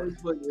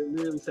Facebook, it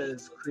literally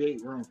says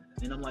create room,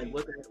 and I'm like,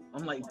 what the hell?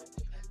 I'm like,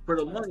 for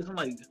the longest, I'm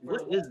like,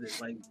 what is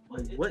this? Like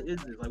what is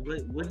this? Like,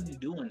 what are you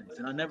doing this?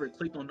 And I never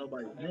clicked on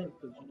nobody's name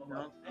because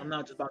I'm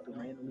not just about to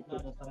randomly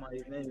click on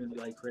somebody's name and be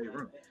like create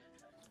room.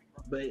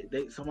 But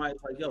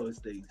somebody's like, yo, it's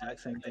the exact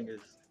same thing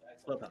as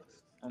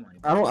Clubhouse. I'm like,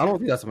 I don't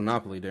think that's a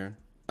monopoly, Darren.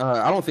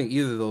 I don't think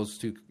either of those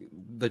two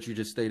that you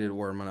just stated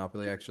were a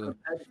monopoly. Actually,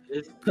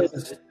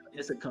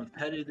 it's a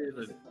competitive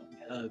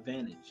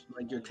advantage.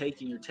 Like you're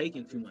taking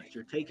too much.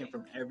 You're taking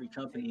from every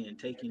company and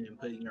taking and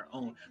putting your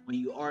own when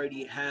you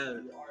already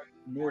have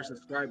more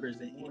subscribers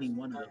than any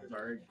one of them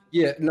already.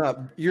 Yeah,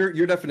 no,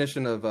 your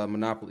definition of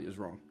monopoly is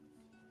wrong.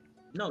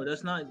 No,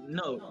 that's not.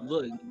 No,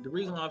 look, the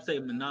reason why I'm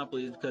saying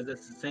monopoly is because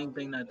that's the same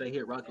thing that they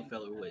hit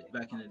Rockefeller with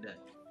back in the day.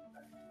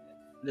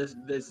 This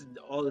is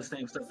all the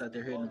same stuff that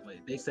they're hitting them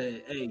with. They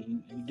said, hey,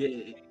 you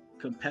did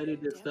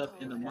competitive stuff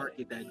in the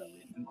market that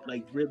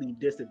like really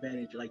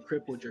disadvantaged, like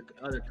crippled your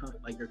other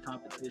your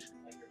competition.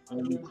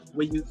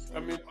 But you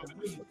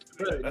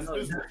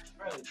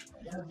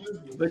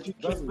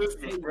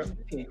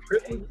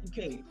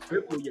can't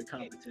cripple your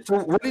competition. So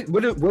what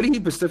did he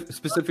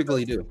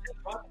specifically do?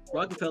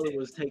 Rockefeller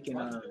was taking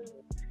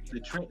the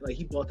train, like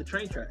he bought the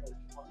train tracks.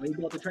 when he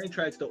bought the train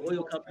tracks, the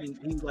oil company,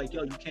 he was like,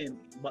 "Yo, you can't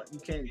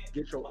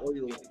get your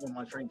oil on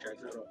my train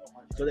tracks at all."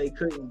 So they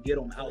couldn't get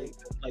them out,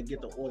 like get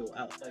the oil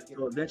out.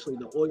 So eventually,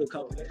 the oil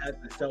company had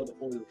to sell the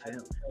oil to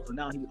him. So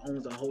now he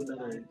owns a whole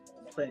nother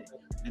plant,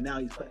 and now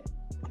he's putting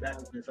back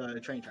inside the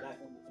train track.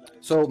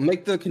 So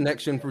make the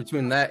connection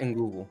between that and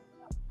Google.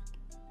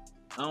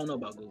 I don't know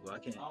about Google. I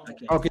can't.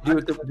 Okay, do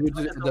it the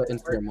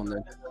Instagram one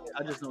then.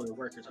 I just know the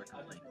workers are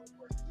complaining.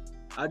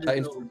 I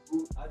just know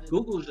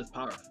Google is just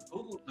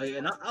powerful. Like,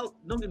 and I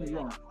don't get me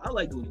wrong. I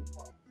like Google.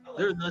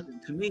 There's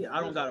nothing to me. I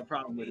don't got a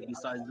problem with it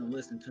besides them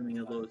listening to me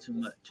a little too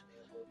much.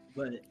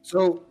 But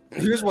so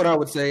here's what I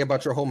would say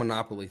about your whole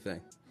monopoly thing.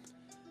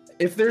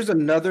 If there's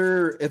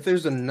another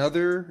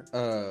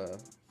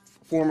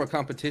form of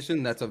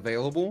competition that's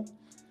available,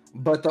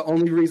 but the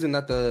only reason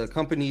that the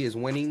company is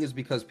winning is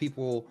because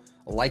people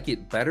like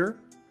it better,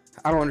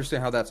 I don't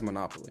understand how that's a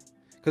monopoly.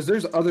 Because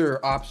there's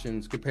other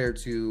options compared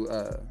to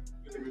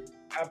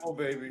Apple,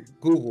 baby.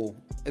 Google.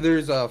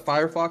 There's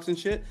Firefox and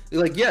shit.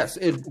 Like, yes,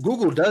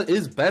 Google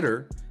is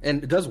better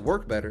and it does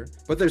work better,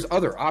 but there's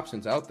other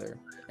options out there.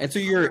 And so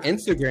your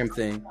Instagram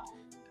thing,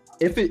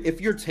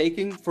 if you're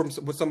taking from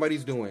what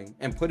somebody's doing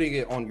and putting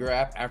it on your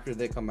app after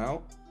they come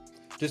out,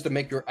 just to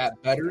make your app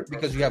better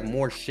because you have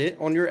more shit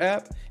on your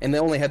app, and they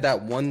only had that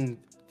one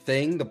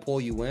thing to pull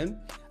you in,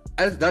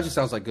 that just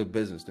sounds like good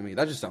business to me.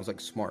 That just sounds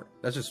like smart.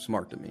 That's just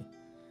smart to me.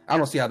 I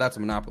don't see how that's a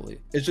monopoly.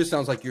 It just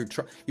sounds like you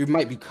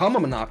might become a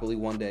monopoly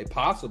one day,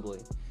 possibly,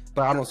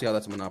 but I don't see how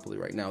that's a monopoly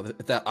right now.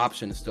 If that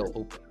option is still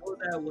open. Throw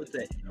that with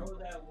the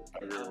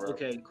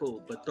okay,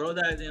 cool, but throw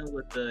that in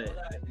with the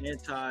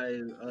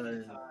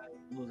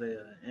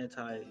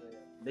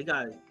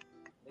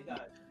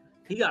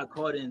he got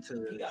called into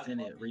the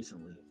Senate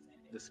recently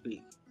to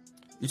speak.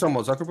 You talking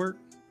about Zuckerberg?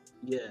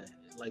 Yeah,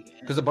 like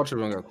because a bunch of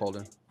them got called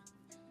in.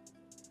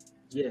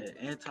 Yeah,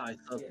 anti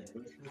something.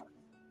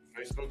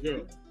 Facebook.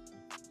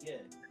 Yeah.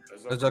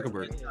 That's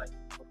Zuckerberg.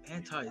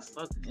 Anti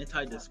something.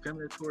 Anti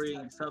discriminatory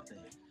something.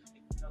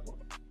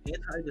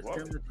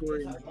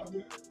 Anti-discriminatory.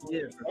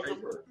 Yeah, for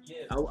Facebook.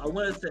 I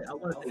want to say that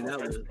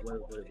was what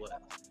it was,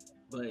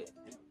 but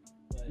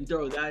you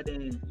throw that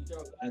in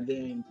and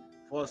then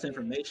false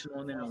information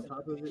on there on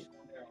top of it,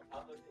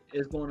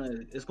 it's gonna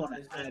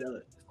add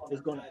up.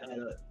 It's gonna add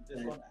up.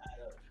 And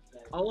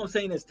all I'm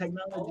saying is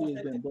technology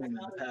has been booming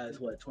the past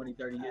 20,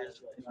 30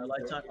 years in our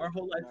lifetime. Our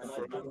whole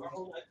lifetime.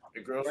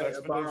 It grows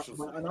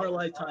exponentially. In our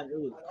lifetime, it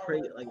was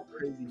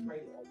crazy,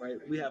 right?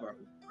 We have our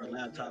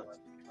laptops,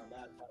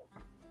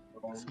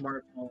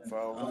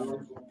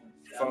 smartphones,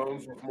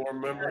 phones with more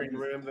memory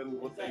RAM than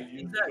what they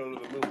used to go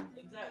to the moon.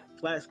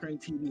 Flat screen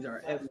TVs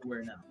are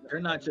everywhere now. They're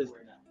not just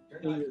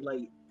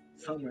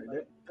somewhere.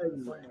 They're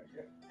everywhere.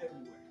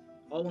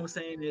 All I'm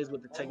saying is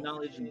with the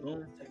technology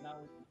boom,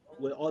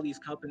 with all these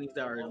companies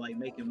that are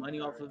making money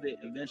off of it,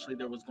 eventually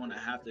there was going to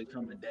have to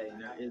come a day,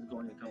 and there is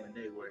going to come a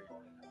day where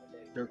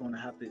they're going to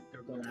have to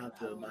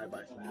abide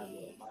by some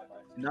rules.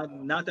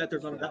 Not that they're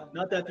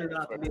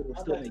not going to be able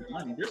to still make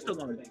money. They're still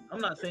going to. I'm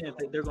not saying if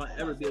they're going to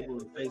ever be able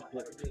to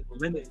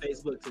limit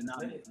Facebook to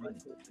not make money,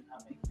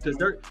 because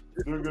they're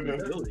going to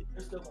build it.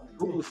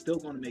 Google's still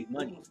going to make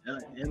money.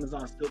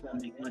 Amazon's still going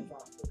to make money.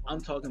 I'm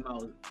talking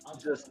about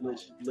just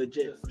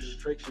legit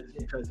restrictions,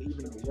 because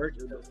even the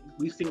workers,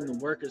 we've seen the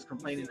workers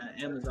complaining at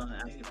Amazon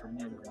asking for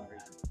more money.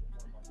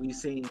 We've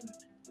seen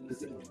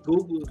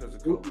Google's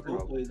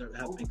employees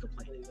have been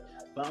complaining.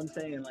 But I'm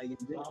saying, in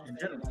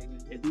general,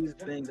 if these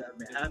things have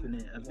been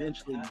happening,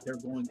 eventually they're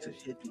going to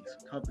hit these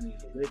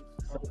companies with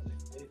something.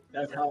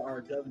 That's how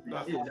our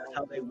government is. That's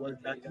how they was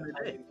back in the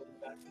day.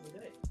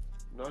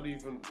 Not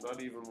even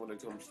when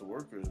it comes to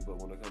workers, but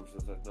when it comes to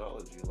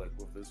technology, like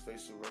with this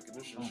facial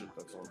recognition shit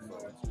that's on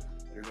phones,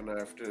 you're gonna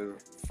have to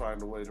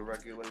find a way to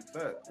regulate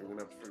that. You're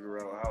gonna have to figure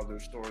out how they're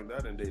storing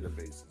that in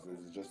databases.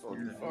 Is it just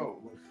on your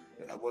phone?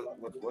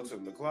 What's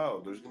in the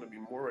cloud? There's gonna be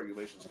more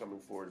regulations coming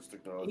forward as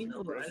technology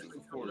progresses.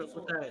 What's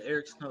that?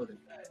 Eric Snowden.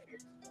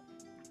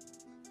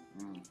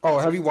 Oh,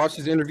 have you watched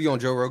his interview on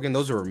Joe Rogan?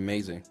 Those are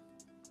amazing.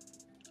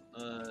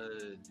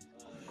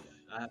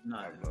 I have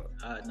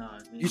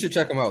not. You should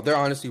check them out. They're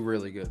honestly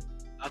really good.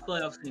 I feel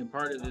like I've seen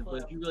part of it,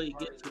 but if you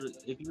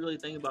really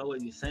think about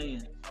what he's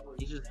saying,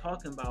 he's just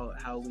talking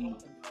about how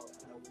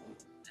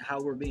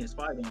we're being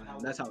spied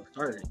on. That's how it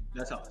started.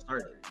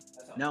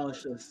 Now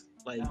it's just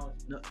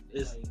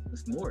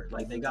it's more.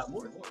 They got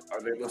more.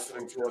 Are they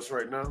listening to us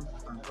right now?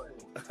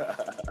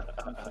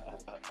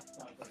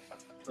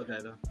 Okay,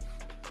 though.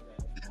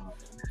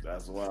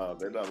 That's wild.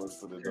 They're not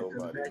listening to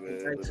nobody,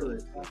 man. Back to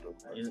it.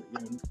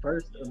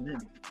 First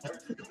Amendment.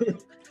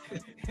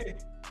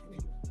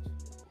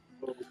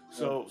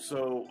 So,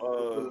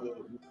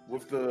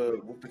 with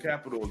the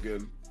Capitol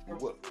again,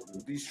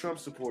 these Trump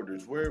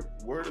supporters, where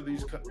do they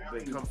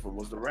come from?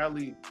 Was the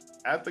rally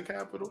at the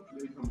Capitol?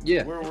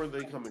 Yeah. Where were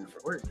they coming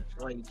from?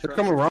 They're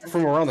coming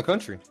from around the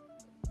country.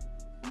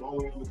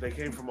 They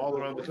came from all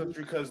around the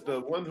country because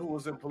the one who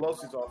was in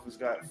Pelosi's office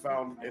got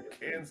found in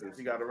Kansas.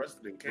 He got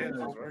arrested in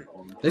Kansas, right?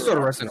 They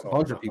started arresting a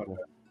bunch of people.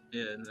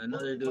 Yeah, and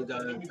another dude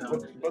got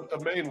found. But the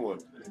main one,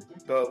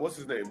 the what's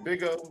his name,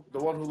 Big O, the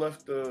one who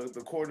left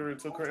the quarter and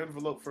took her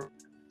envelope for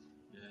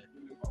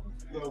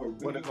Yeah.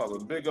 what they call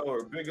them, Big O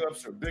or Big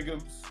Ups or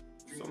Bigums,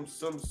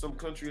 some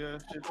country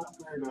ass shit.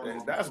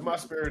 And that's my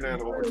spirit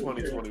animal for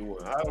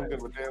 2021. I don't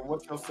give a damn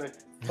what y'all say.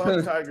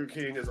 Fuck Tiger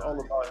King is all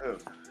about him.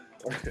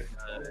 That's it.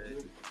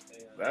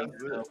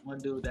 One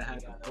dude that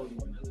had the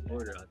podium in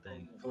Florida, I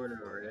think, Florida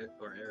or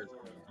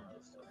Arizona.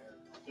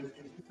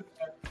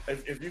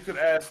 If you could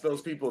ask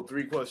those people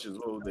 3 questions,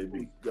 what would they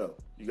be? Go.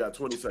 You got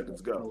 20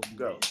 seconds. Go.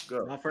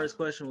 My first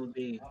question would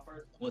be,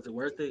 was it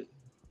worth it?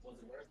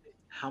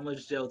 How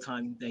much jail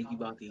time you think you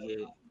about to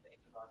get?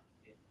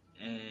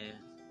 And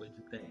what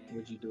you think?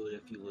 Would you do it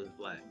if you was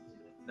black?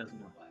 That's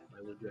one.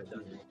 Like, would you have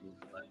done it if you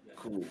was black?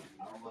 Cool.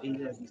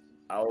 Yeah.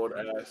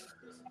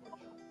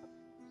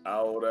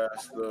 I would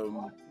ask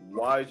them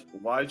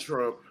why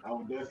Trump. I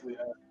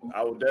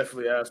would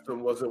definitely ask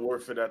them, was it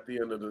worth it at the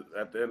end of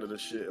the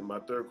shit? And my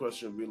third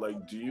question would be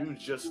like, do you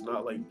just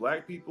not like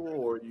black people,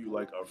 or are you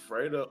like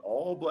afraid of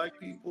all black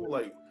people?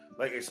 Like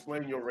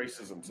explain your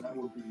racism to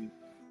me.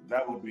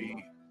 That would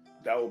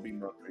be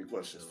my 3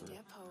 questions for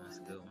them. That's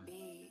a good one.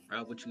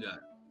 Rob, what you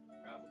got?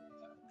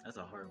 That's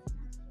a hard one.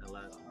 That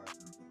last one.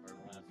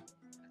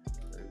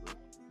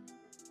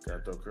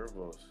 Got those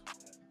curveballs.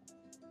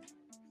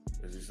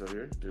 Is he still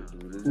here?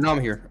 No,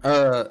 I'm here.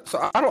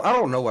 So I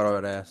don't know what I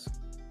would ask.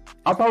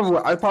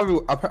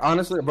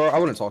 Honestly, bro, I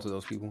wouldn't talk to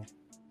those people.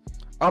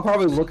 I'll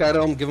probably look at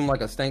them, give them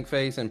like a stank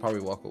face, and probably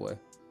walk away.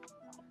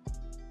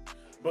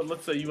 But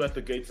let's say you at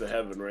the gates of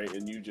heaven, right?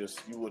 And you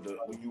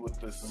with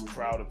this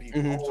crowd of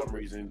people for some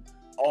reason,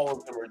 all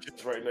of them are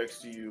just right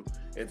next to you.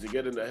 And to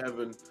get into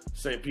heaven,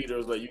 St.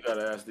 Peter's like, you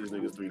gotta ask these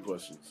niggas 3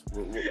 questions.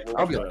 What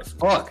I'll be like,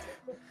 fuck.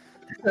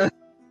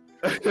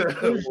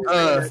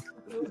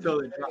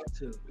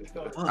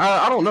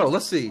 I don't know.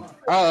 Let's see.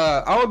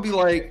 I would be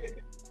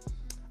like,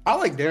 I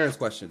like Darren's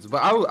questions,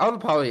 but I would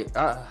probably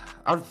I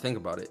would think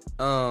about it.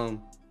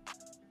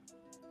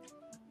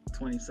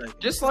 20 seconds.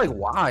 Just like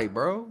why,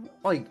 bro?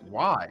 Like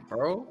why,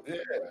 bro? Yeah.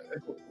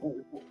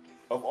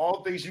 Of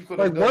all things you could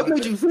have like, done. what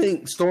made you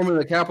think storming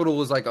the Capitol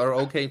was like an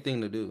okay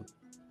thing to do?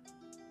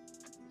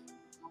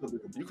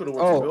 You could have.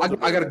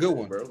 I got a good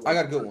one. Bro. I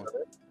got a good one.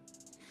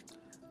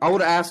 I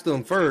would ask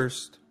them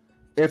first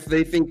if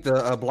they think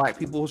the black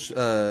people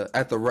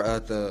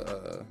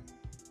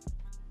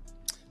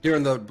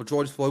during the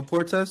George Floyd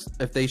protest,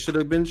 if they should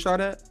have been shot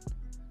at.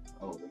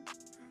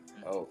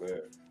 Oh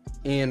man.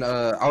 And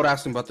I would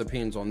ask them about the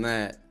opinions on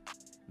that.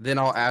 Then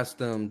I'll ask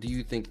them, do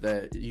you think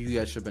that you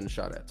guys should have been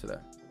shot at today?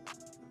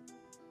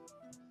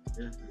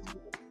 You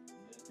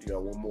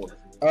got one more.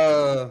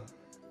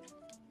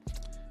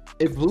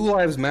 If Blue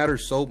Lives Matter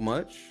so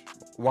much,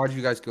 why did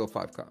you guys kill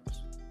 5 cops?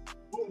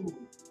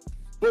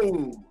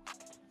 Boom.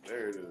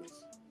 There it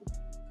is.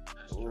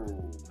 That's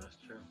true. That's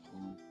true.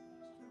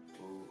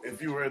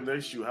 If you were in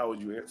their shoe, how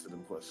would you answer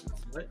them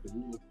questions? What?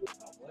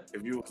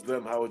 If you was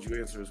them, how would you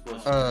answer his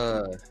questions?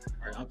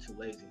 I'm too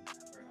lazy.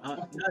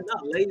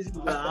 Not lazy,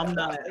 but I'm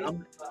not.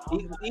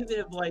 Even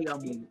if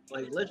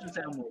I'm let's just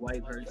say I'm a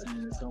white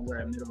person somewhere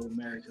in middle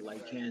America,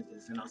 like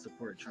Kansas, and I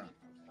support Trump.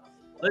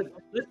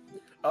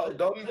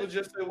 Don't even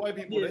just say white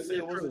people. They say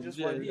it wasn't just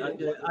white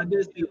people. I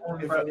just be on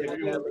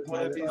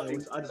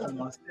I just want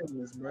my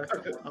stimulus, bro.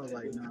 I was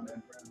like, nah, bro.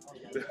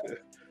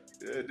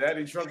 Yeah,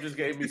 Daddy Trump just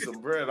gave me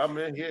some bread. I'm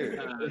in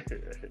here.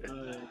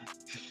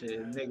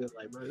 Shit, niggas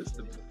like, bro, this is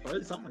the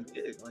first time I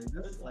get. Like,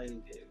 this is like,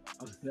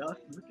 I'm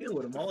looking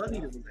with him. All I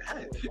needed was a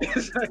hat.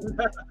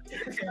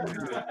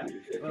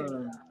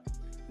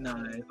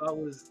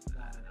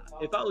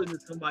 If I was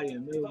just somebody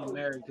in middle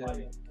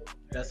America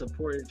that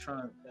supported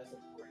Trump,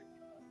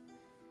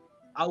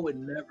 I would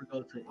never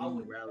go to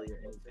any rally or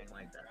anything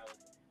like that.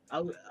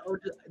 There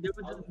would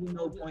just be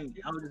no point.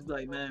 I would just be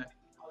like, man,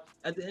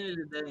 at the end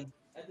of the day,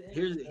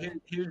 here's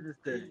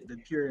just the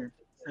pure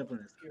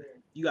simpleness.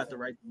 You got the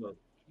right to vote.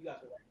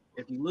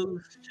 If you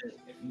lose, shit,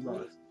 you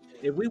lost.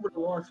 If we would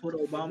have lost with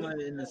Obama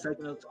in the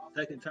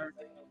second term,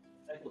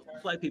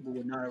 black people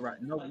would not have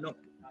rioted. No,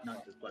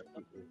 not just black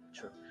people,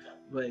 sure.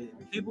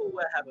 But people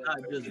would have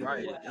not just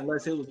rioted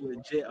unless it was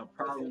legit a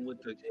problem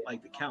with the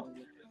count.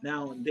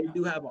 Now they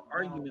do have an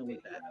argument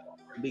with that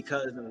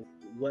because of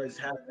what's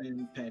happening in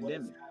the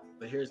pandemic.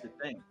 But here's the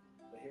thing.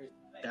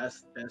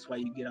 That's why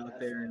you get out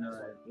there and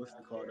what's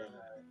it called?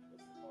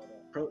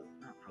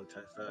 Not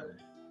protest.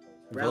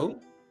 Rally.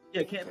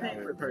 Yeah,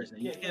 campaign for the person.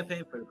 You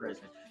campaign for the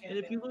person. And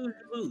if you lose,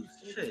 you lose.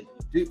 Shit.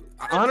 Dude,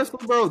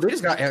 honestly, bro, they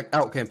just got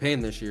out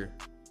campaigned this year.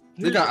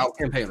 They got out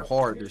campaigned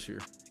hard this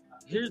year.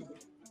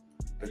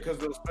 Because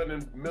they were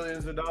spending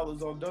millions of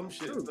dollars on dumb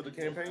shit for the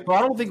campaign. Bro, I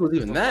don't think it was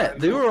even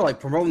that. They were like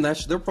promoting that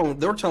shit. They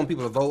were telling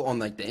people to vote on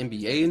like the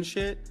NBA and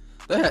shit.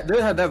 They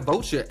had that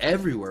vote shit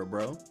everywhere,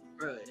 bro.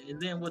 Bro, and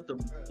then with the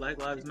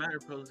Black Lives Matter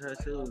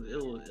protest, it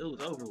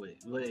was over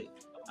with. But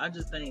I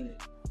just think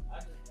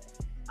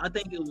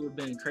it would have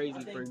been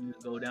crazy for you to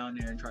go down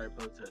there and try to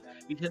protest.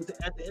 Because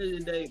at the end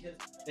of the day,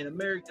 in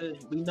America,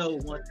 we know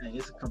one thing: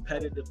 it's a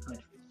competitive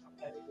country.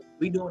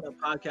 We doing a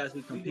podcast,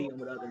 we competing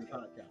with other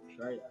podcasts,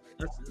 right?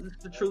 That's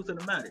the truth of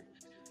the matter.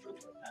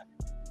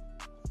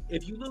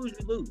 If you lose,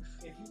 you lose.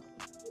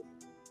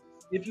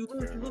 If you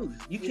lose, you lose.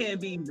 You can't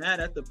be mad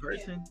at the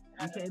person.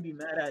 You can't be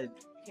mad at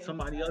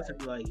somebody else and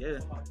be like, yeah.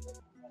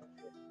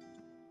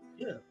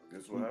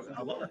 Guess what happened?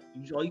 I lost.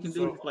 All you can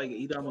do is like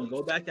either I'm gonna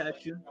go back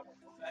at you,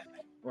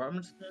 or I'm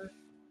just gonna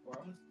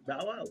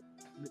bow out.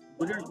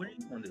 What are you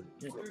gonna do?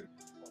 Yeah.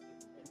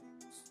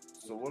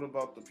 So what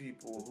about the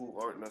people who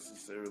aren't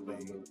necessarily,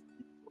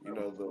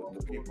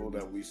 the people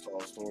that we saw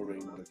storming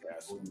the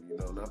castle?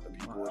 Not the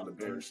people in the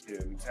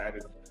bearskin,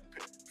 tatted,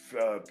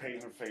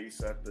 painting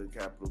face at the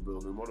Capitol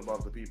building. What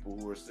about the people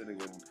who are sitting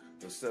in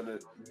the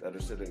Senate, that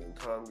are sitting in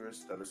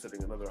Congress, that are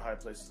sitting in other high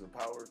places of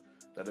power,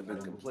 that have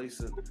been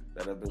complacent,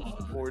 that have been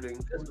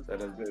supporting, that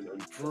have been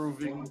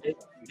improving?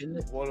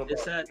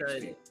 It's sad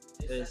that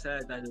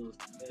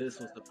this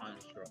was the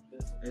final straw.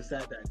 It's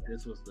sad that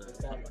this was the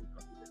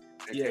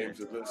It came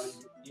to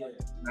this.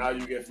 Now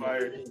you get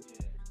fired.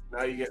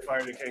 Now you get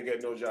fired and can't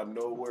get no job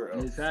nowhere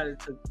else. It's sad it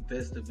took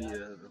this to be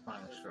the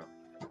final straw.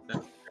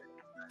 That's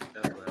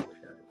what I look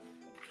at it.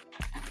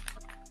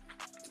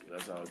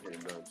 That's how it came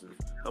down to.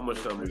 How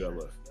much time we got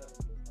left?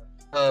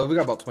 We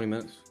got about 20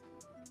 minutes.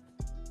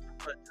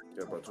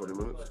 Got about 20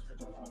 minutes.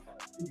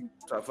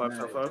 Top five.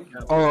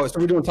 Oh, so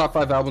we're doing top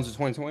 5 albums of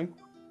 2020?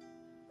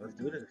 Let's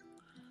do this.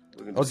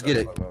 Let's get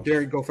it.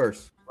 Jerry, go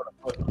first.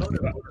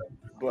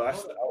 But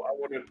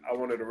I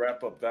wanted to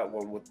wrap up that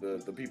one with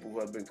the people who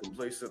have been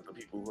complacent, the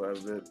people who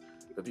have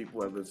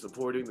been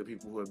supporting, the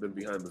people who have been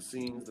behind the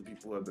scenes, the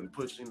people who have been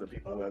pushing, the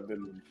people who have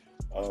been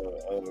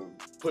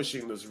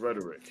pushing this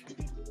rhetoric.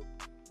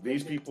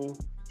 These people,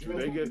 do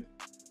they get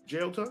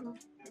jail time?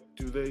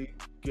 Do they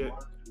get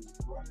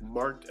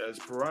marked as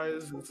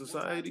pariahs in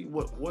society?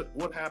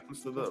 What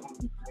happens to them?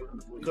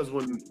 Because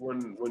when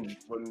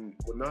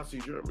Nazi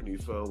Germany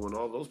fell, when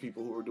all those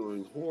people who were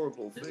doing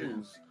horrible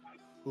things,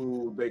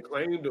 who they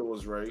claimed it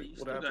was right,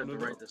 what happened to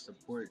them? Right to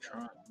support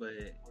Trump,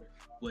 but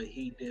what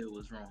he did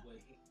was wrong.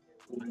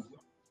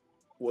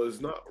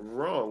 Was not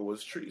wrong,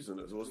 was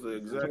treasonous. Was the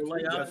exact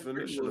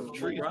definition of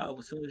treason. Rob,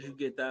 as soon as you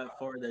get that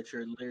far that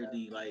you're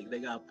literally like they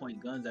gotta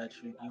point guns at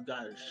you, you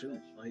gotta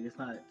shoot. Like it's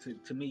not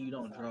to me, you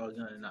don't draw a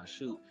gun and not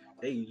shoot.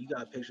 You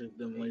got pictures of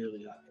them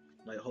literally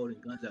like holding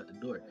guns at the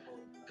door.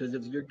 Because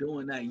if you're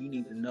doing that, you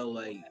need to know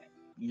like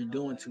you're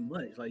doing too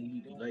much. Like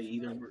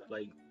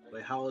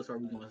how else are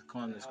we gonna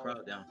calm this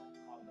crowd down?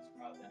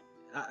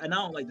 And I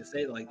don't like to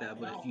say it like that,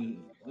 but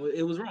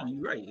it was wrong.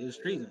 You're right. It was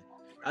treason.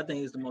 I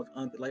think it's the most,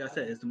 like I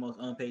said, it's the most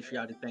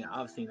unpatriotic thing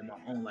I've seen in my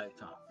own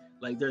lifetime.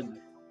 Like there's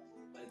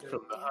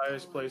from the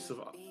highest place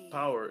of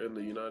power in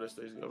the United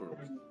States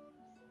government.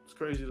 It's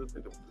crazy to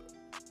think of that.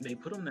 They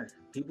put them there.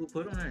 People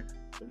put them there.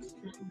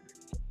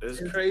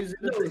 It's crazy.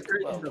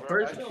 One of the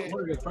first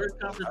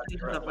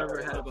conversations I've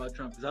ever had about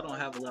Trump, because I don't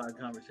have a lot of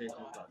conversations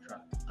about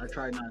Trump. I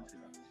try not to.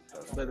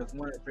 But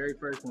one of the very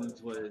first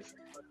ones was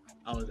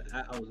I was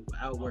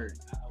at work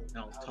and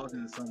I was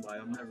talking to somebody.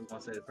 I'm never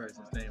gonna say the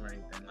person's name or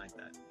anything like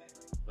that.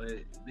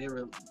 But they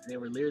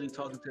were literally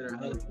talking to their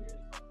husband.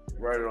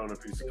 Write it on a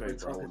piece of paper. They were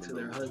talking to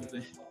their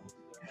husband.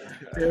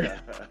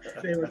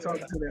 They were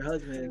talking to their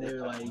husband and they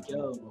were like,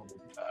 yo.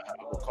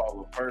 I will call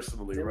them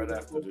personally right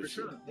after this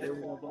shit. They were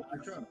going to vote for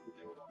Trump.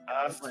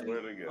 I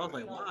swear to God. I was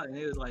like, why? And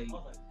it was like,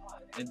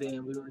 and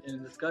then we were in a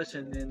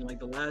discussion, and like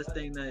the last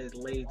thing that his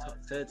lady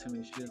said to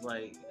me, she was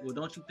like, well,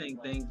 don't you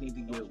think things need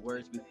to get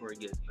worse before it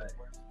gets better?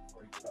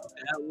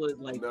 That was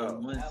like the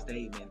one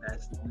statement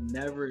that's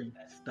never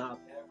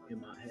stopped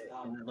in my head.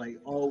 And like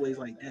always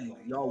like, dang,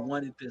 y'all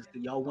wanted this.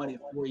 Y'all wanted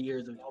 4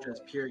 years of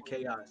just pure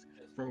chaos.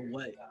 For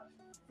what?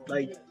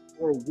 Like,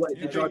 or what?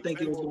 Did y'all think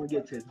it was going to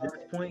get to this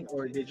point?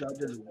 Or did y'all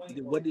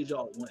what did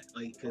y'all want?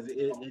 Like, because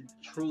it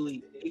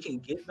truly, it can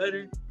get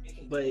better,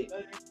 but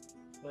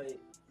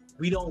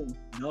we don't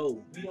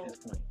know at this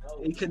point.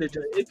 It could have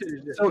just.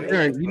 So,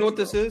 Aaron, you know what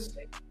this is?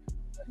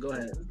 Go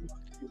ahead.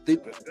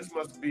 This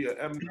must be an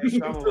M. Night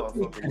Shyamalan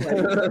fucking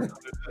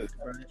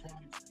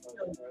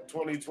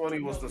 2020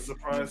 was the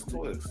surprise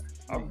twist.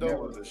 I'm done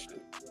with this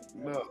shit.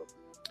 No.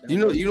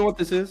 You know what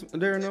this is,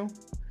 Darren? No.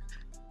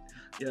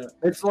 Yeah.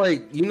 It's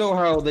like, you know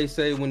how they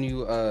say when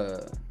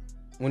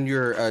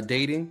you're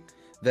dating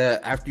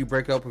that after you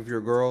break up with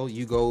your girl,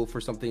 you go for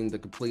something the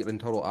complete and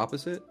total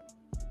opposite.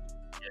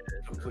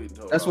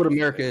 That's what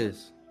America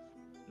is.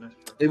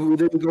 They would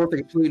go with the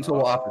complete and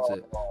total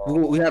opposite.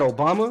 We had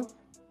Obama,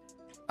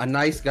 a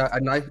nice guy,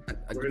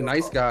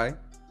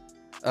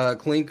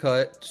 clean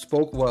cut,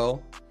 spoke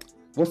well.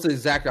 What's the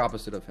exact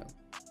opposite of him?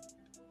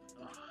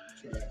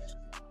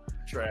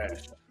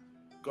 Trash,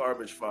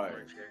 garbage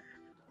fire.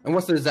 And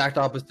what's the exact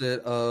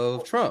opposite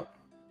of Trump?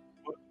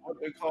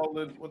 What they call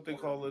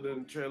it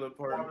in Trailer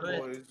Park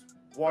Boys?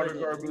 Water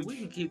garbage. We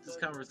can keep this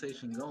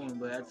conversation going,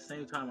 but at the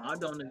same time, I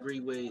don't agree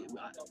with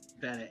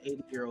that an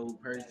 80-year-old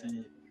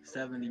person,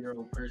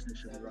 70-year-old person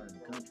should be running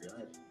the country.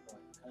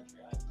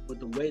 But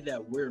the way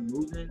that we're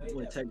moving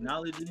with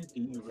technology,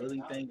 do you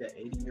really think that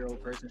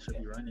 80-year-old person should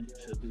be running?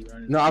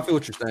 No, I feel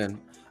what you're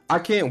saying. I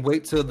can't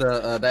wait till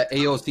that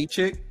AOC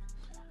chick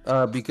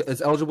because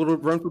it's eligible to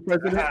run for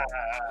president.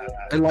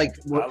 And like,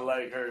 I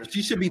like her.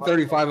 she should be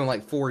 35 in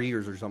like 4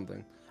 years or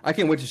something. I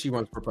can't wait till she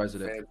runs for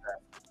president.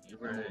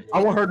 Right.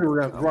 I want her to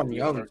run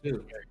young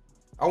too.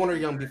 I want her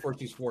young before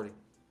she's 40.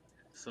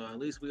 So at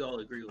least we all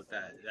agree with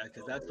that,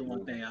 because that's the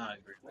one thing I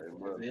agree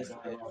with.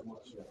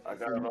 I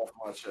got it off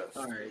my chest.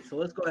 All right, so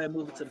let's go ahead and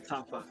move it to the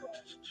top 5.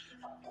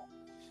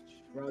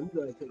 Rob, you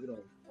gotta take it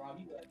over.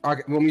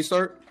 Okay, want me to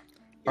start?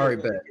 All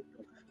right,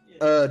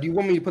 bet. Do you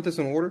want me to put this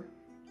in order?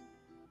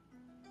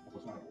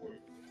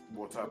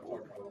 What type of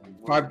order?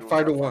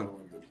 5 to 1.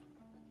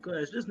 Go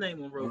ahead, just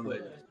name them real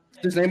quick.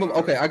 Just name them.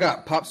 Okay, I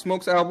got Pop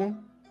Smoke's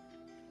album.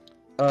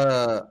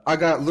 I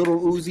got Lil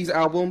Uzi's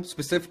album,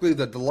 specifically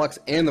the deluxe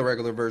and the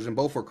regular version.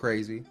 Both were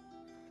crazy.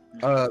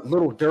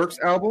 Lil Durk's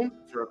album.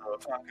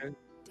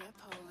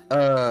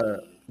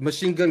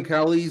 Machine Gun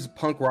Kelly's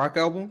punk rock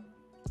album.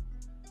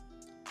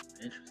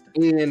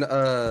 Interesting. And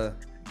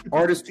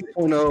Artist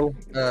 2.0,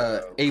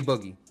 A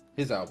Boogie,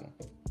 his album.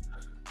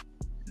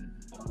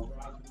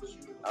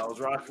 I was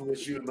rocking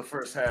with you in the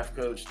first half,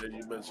 Coach. Then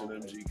you mentioned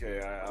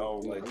MGK. I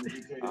don't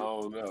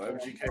know.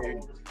 MGK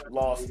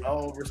lost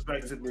all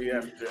respect to me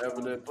after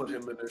Eminem put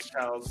him in his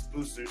child's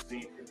booster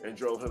seat and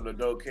drove him to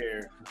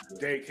daycare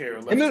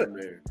and left him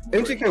there.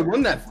 MGK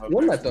won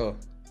that though.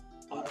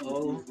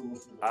 Uh-oh.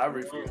 I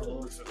refuse to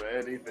listen to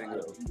anything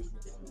else.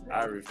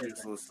 I refuse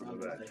to listen to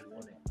that.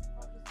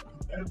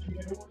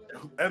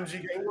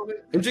 MGK won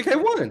it? MGK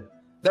won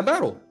that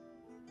battle.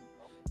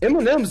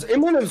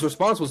 Eminem's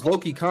response was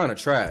low-key kind of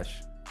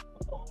trash.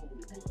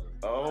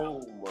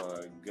 Oh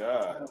my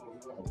God.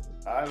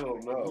 I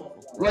don't know.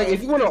 Like,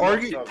 if you want to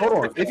argue, hold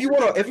on. If you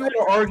want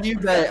to argue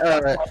that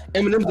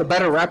Eminem's a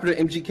better rapper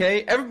than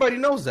MGK, everybody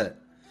knows that.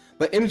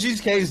 But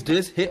MGK's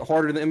diss hit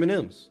harder than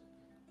Eminem's.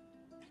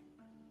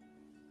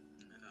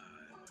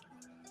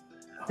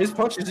 His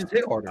punches just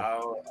hit harder.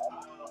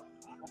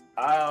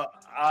 I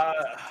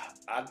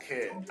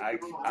can't. I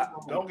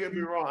don't get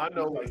me wrong. I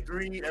know like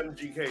 3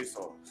 MGK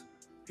songs.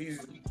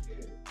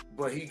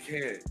 But he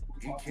can't.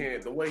 He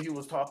can't. The way he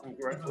was talking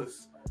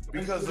reckless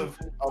because of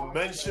a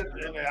mention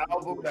in the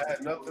album that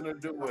had nothing to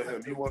do with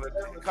him. He wanted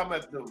to come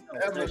at them.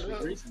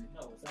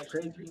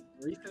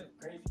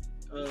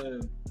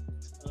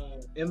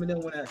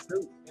 Eminem went at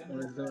Snoop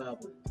on his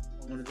album,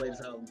 on his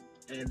latest album,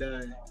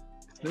 and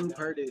Snoop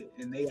heard it,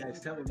 and they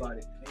asked him about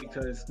it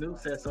because Snoop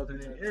said something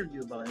in an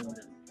interview about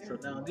Eminem. So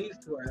now these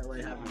two are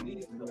like having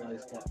meetings and all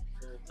that stuff.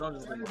 So I'm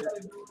just like,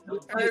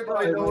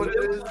 everybody know what it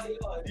is.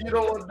 You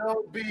don't want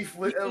no beef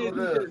with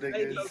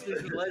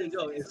Eminem. Let it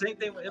go. And same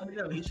thing with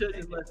Eminem. He should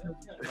just let Snoop,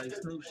 like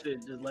Snoop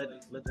should just let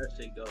that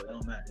shit go. It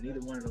don't matter.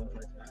 Neither one of them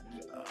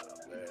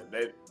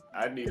man,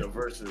 I need a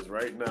versus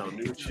right now.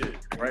 New shit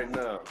right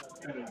now.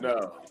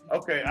 No.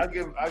 Okay, I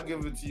give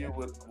it to you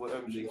with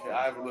MGK.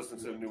 I haven't listened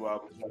to the new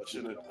album. I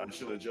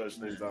shouldn't judge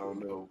things I don't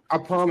know. I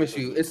promise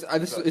you, it's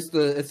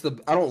the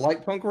I don't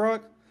like punk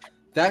rock.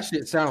 That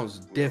shit sounds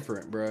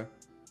different, bro.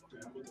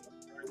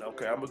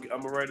 Okay, I'm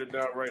gonna write it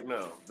down right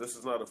now. This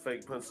is not a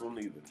fake pencil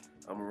neither.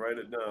 I'm gonna write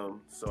it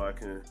down so I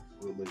can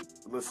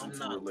listen to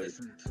it later. I'm not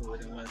listening to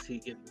it unless he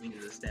gives me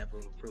the stamp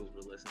of approval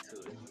to listen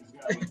to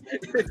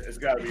it. It's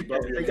gotta be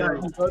Bubby.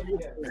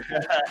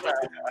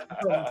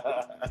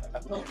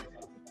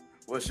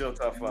 What's your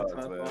top 5,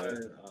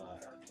 man?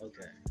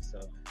 Okay, so.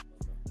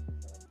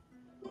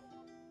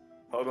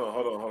 Hold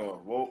on.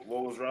 What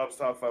was Rob's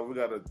top 5? We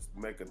gotta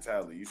make a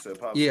tally. You said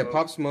Pop Smoke? Yeah,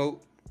 Pop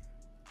Smoke,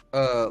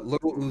 Lil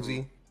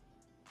Uzi.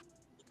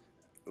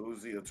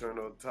 Uzi,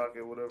 Eternal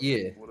Talking, whatever.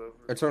 Yeah, whatever.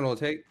 Eternal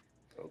Take.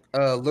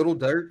 Okay. Lil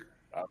Durk.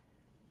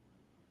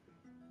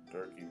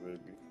 Durky,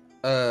 baby.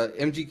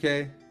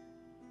 MGK.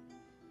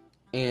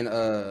 And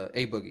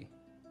A Boogie.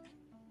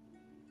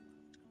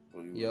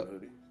 Yep.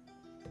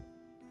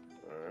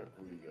 All right,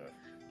 who you got?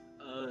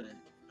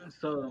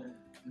 So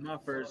my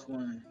first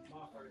one.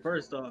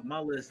 First off, my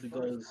list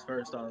goes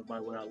first off by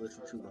what I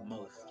listen to the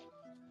most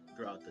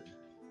throughout it.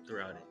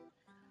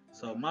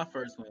 So my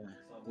first one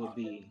would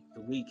be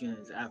The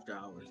Weeknd's After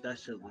Hours. That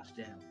shit was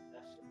jam.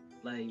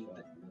 Like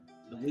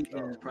The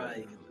Weeknd is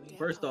probably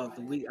first off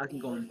I can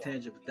go on a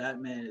tangent, but that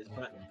man is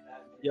probably,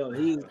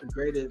 he's the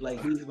greatest.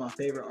 Like he's my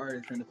favorite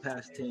artist in the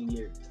past 10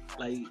 years.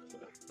 Like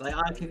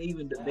I can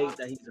even debate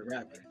that he's a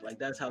rapper. Like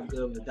that's how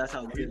good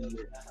he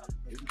is.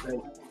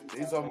 Like,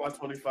 he's on my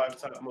 25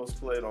 top most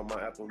played on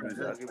my Apple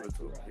Music. I give it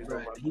to him. He's on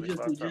my he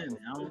just be jamming.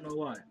 I don't know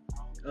why.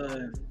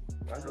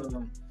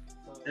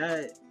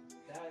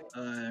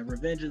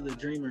 Revenge of the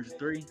Dreamers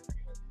 3.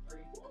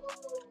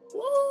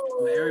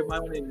 When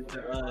everybody wanted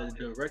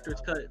the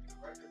director's cut,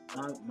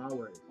 my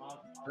word.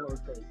 That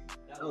was crazy.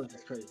 That was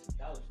just crazy.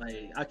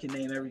 Like I can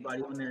name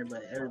everybody on there,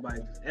 but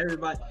everybody.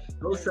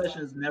 Those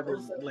sessions never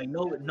like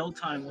no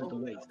time went to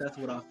waste. That's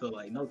what I feel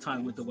like. No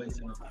time went to waste.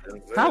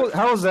 How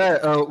was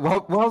that?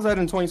 What was that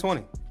in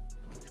 2020?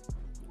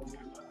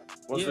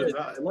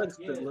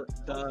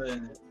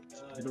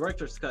 The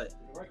director's cut.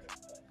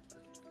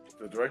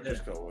 The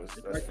director's cut was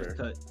that's fair.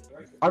 Cut.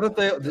 I thought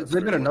they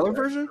been another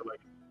version.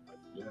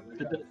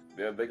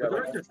 Yeah, they got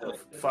like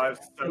 5,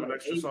 7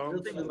 extra songs.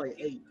 I think it was like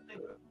 8.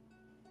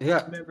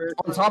 Yeah. Remember,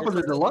 On top of the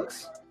it's like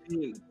deluxe?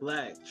 big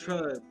black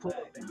truck, pull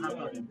up and hop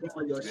out and do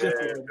all your Yeah, shit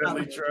for a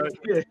Bentley dollar. truck.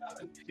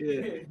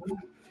 Yeah.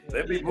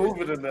 They be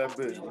moving in that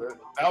bitch, man.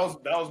 That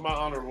was my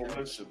honorable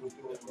mention.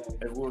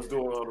 If we was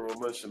doing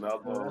honorable mention, that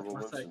was my honorable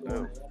That's my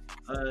mention.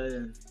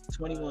 second one.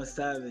 21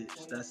 Savage.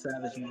 That's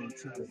Savage Man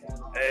 2.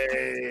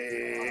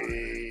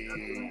 Hey,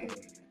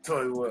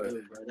 tell you what.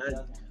 Dude, bro,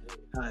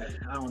 I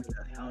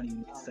don't even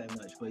need to say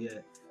much, but yeah.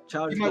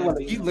 Childish He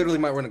Gambino, literally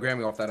might win a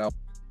Grammy off that album.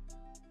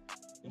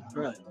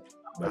 bro.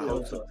 I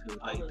hope so too.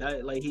 Like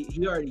that, like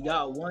he already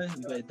got one,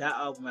 but that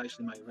album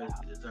actually might really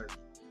deserve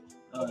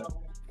it.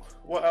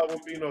 What album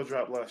Bino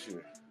dropped last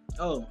year?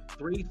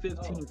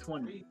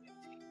 3/15/20.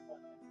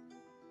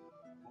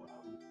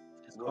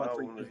 It's What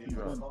called album did he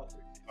drop?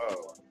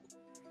 3/15/20.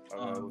 I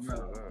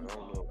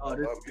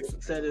don't know. This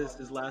said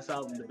his last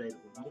album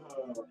debatable.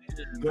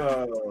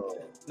 No.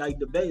 Like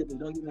debatable,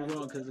 don't get me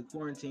wrong, because of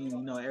quarantine,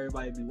 you know,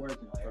 everybody be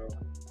working,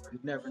 so you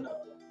never know.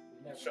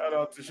 Shout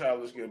out to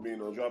Childish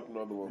Gambino. Drop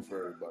another one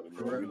for everybody,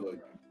 man. We like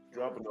you.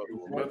 Drop another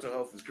one. Mental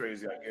health is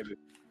crazy. I get it.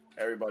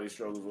 Everybody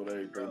struggles with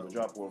everything, but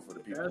drop one for the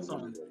people.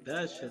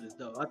 That shit is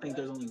dope. I think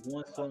there's only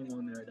one song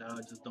on there that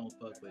I just don't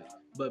fuck with.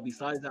 But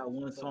besides that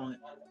one song,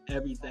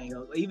 everything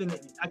else, even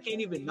I can't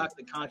even knock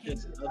the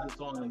context of the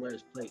song and where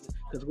it's placed,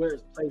 because where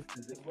it's placed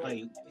is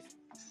like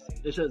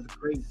it's just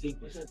great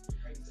sequence.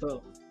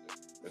 So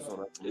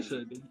it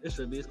should be. It's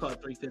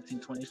called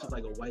 3/15/20. It's just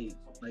like a white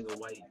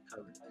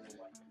cover.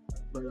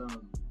 But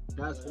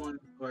that's one.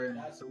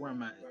 So where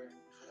am I?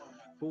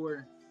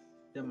 4.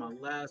 Then my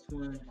last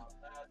one.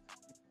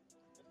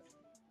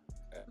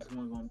 This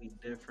one gonna be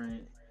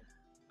different.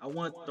 I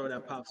want to throw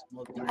that Pop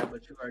Smoke in there,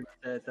 but you already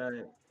said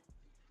that.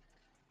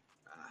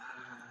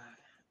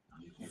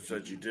 You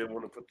said you did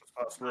want to put the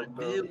Pop Smoke I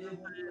did want to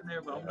put it in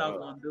there, but I'm not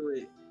gonna do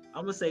it.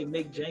 I'm gonna say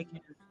Mick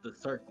Jenkins, The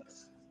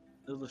Circus.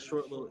 It was a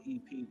short little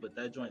EP, but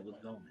that joint was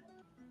going.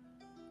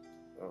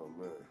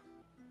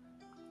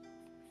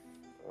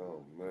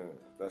 Oh man,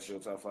 that's your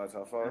top 5.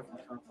 Top 5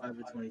 of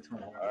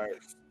 2020. All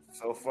right.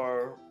 So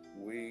far,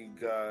 we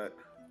got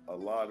a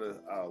lot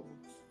of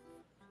albums.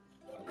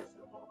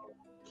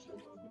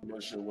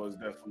 Mission was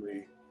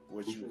definitely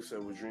what you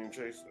said was Dream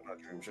Chase, not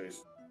Dream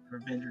Chase.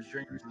 Revenger's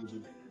Dreams.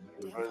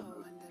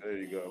 There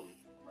you go.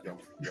 Got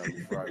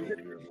me fried over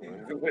here,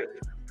 man.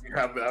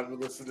 I've been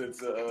listening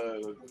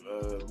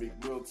to Meek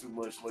Mill too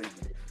much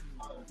lately.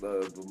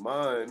 But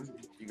mine,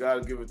 you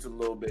gotta give it to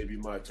Lil Baby,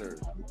 My Turn.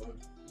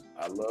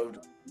 I love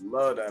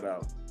that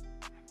album.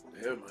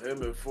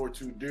 Him and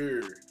Fortune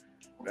Deer.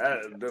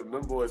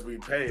 Them boys we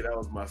paid, that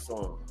was my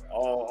song.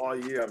 All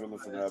year I've been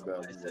listening to that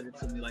album. They said it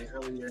to me like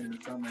earlier in the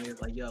summer. He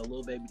was like, yo,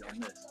 Lil Baby don't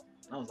miss.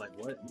 And I was like,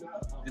 what?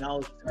 And I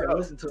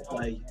listened to it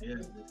like,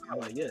 yeah. I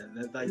was like, yeah.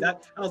 Like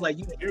that. I was like,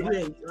 you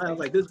ain't. I was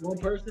like, this one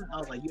person. I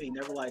was like, you ain't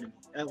never lied to me.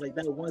 I was like,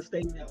 that one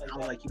statement. I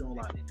was like, you don't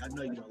lie. I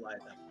know you don't lie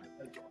at that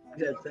point.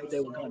 Yeah,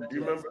 they were gonna. You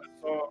remember the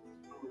song?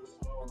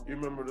 You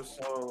remember the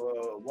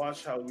song?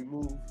 Watch How We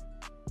Move.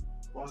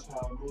 Watch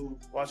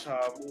How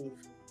I Move.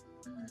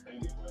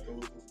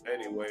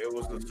 Anyway, it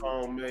was the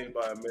song made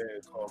by a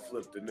man called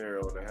Flip De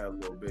Niro and it had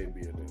Lil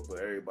Baby in it, but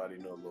everybody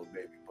know Lil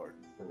Baby part.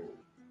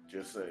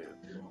 Just saying.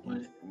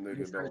 When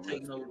you start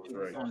taking over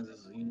right.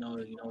 songs, you know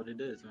what it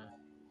is, man.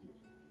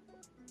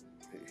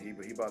 He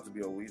about to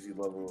be on Weezy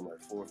level in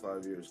like 4 or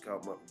 5 years.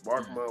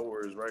 Mark my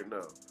words right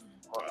now.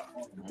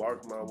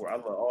 Mark my word. I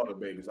love all the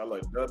babies. I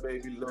like the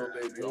baby, Lil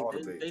Baby, all the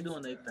babies. They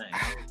doing their thing.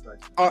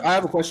 I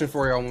have a question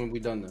for y'all when we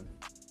done then.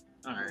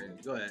 All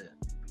right, go ahead.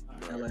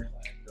 Right. LA.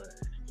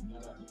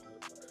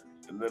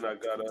 And then I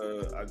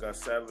got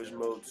Savage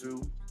Mode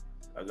 2.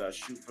 I got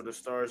Shoot for the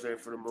Stars, Aim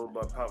for the Moon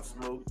by Pop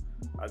Smoke.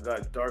 I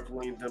got Dark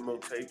Lane Demo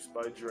Tapes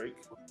by Drake.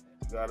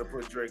 Gotta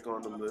put Drake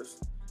on the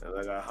list. And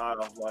I got High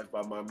Off Life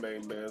by my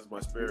main man's,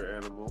 my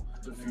spirit animal,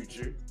 The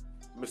Future.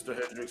 Mr.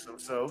 Hendrix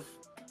himself.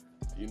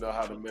 You know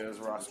how the man's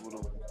rocks with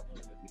him.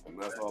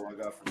 And that's all I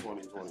got for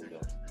 2020,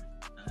 though.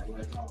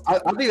 I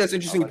think that's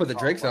interesting to put the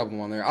Drake's album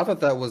on there. I thought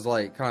that was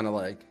like kind of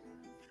like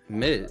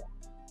mid.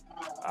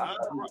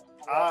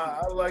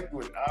 I like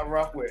what I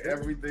rock with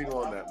everything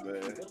on that,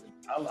 man.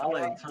 I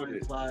like Time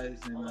Flies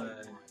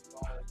and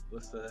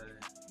what's the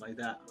like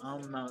that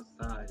I'm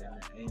Outside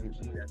and the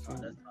AMG. That's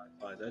Time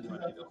Flies. That's my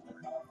favorite.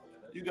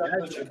 You got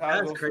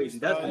that's crazy.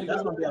 That's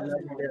gonna be a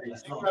legendary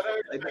song.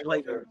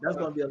 Like that's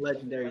gonna be a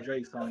legendary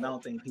Drake song. I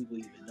don't think people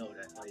even know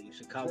that. Like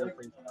Chicago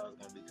Freestyle is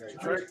gonna be crazy.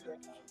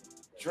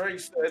 Drake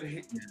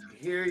said,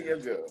 "Here you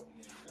go."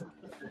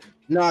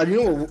 Nah,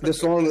 you know what the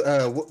song?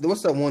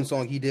 What's that one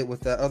song he did with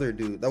that other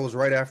dude? That was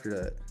right after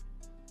that.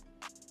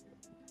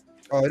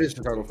 Oh, it is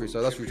Chicago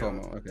Freestyle. That's what you're talking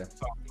about. Okay,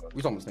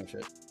 we talking about the same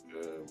shit.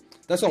 Yeah.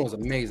 That song was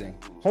amazing.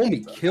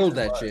 Homie killed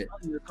that shit.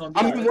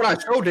 I mean, when I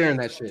showed Darren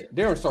that shit,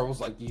 Darren Star was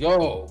like,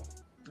 "Yo."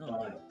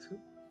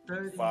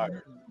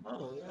 Fire.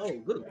 Oh,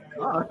 good.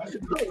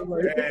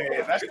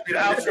 Hey, that should be the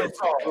outro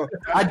song.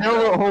 I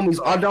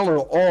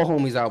downloaded all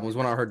Homies albums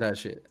when I heard that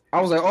shit. I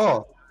was like,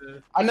 oh,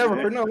 I never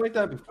heard nothing like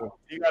that before.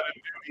 He got a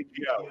new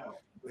EP out.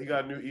 He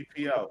got a new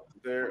EP out.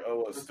 There,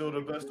 Still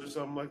the Best or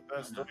something like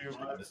that. Still Your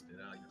Best.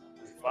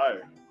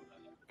 Fire.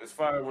 It's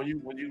fine when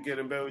you get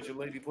in bed with your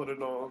lady, put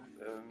it on,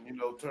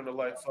 and turn the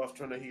lights off,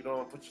 turn the heat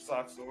on, put your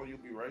socks on, you'll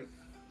be right.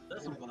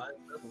 That's a vibe.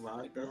 That's a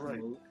vibe. That's Right.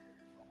 a move.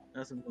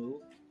 That's a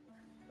move.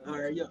 All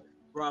right, yo,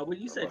 Rob, what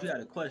you said you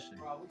had a question?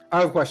 I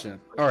have a question.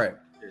 All right.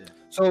 Yeah.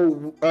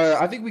 So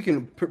I think we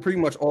can pretty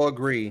much all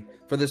agree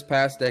for this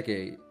past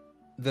decade,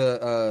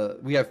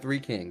 we have three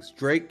kings: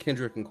 Drake,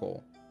 Kendrick, and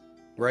Cole.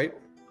 Right.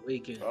 The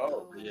Weeknd.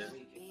 Oh. Yeah,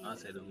 I'll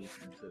say the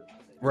Weeknd too.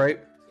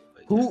 Right.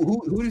 But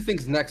Who do you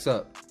think's next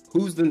up?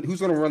 Who's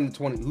gonna run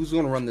Who's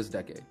gonna run this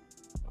decade?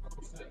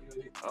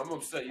 I'm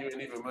upset you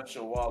ain't even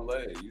mentioned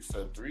Wale. You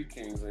said three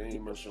kings and you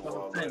ain't mentioned I'm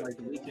Wale. saying like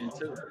the Weeknd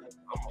too.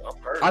 I'm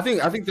hurt. I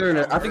think they're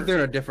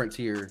in a different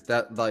tier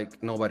that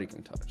like nobody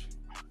can touch.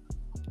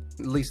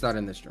 At least not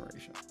in this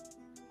generation.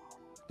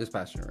 This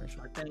past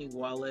generation. I think the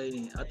Wale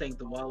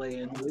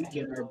and the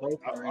Weeknd are both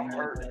in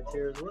that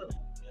tier as well.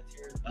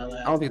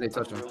 I don't think they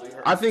touch them.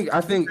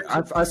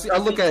 I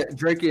look at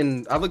Drake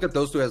and I look at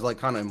those two as like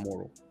kind of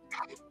immortal.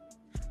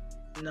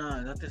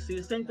 Nah, not to see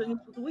the same thing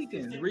with the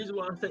Weeknd. The reason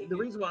why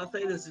I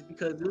say this is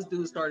because this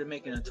dude started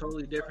making a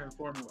totally different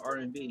form of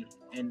R&B,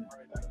 and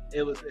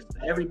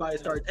everybody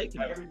started taking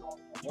it.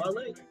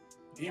 Wale.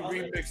 He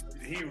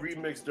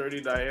remixed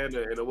Dirty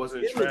Diana and it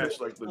wasn't trash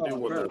like the new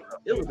one.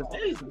 It was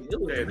amazing. It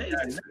was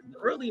amazing.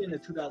 Early in the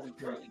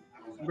 2020,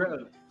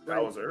 bro.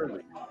 That was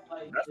early.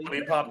 That's when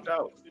he popped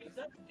out.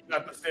 He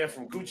got the stand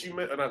from Gucci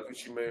Mane, not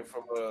Gucci Mane,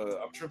 from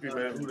I'm trippy,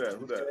 man. Who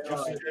that?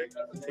 Juicy J.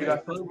 He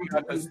got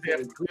the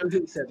stand.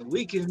 He said the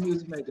Weeknd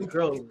music make the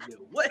girls get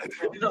what?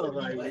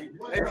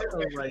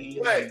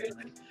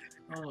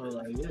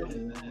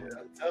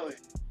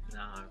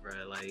 Nah,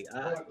 bro. Like,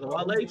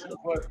 Wale too.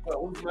 But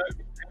who's next?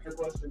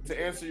 To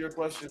answer your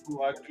question,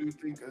 who I do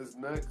think is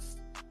next,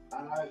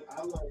 I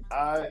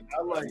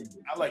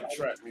like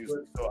trap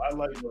music. So I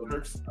like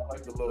Dirks. I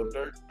like the Lil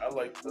Durk. I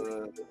like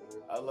the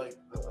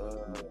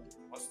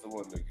what's the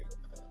one nigga?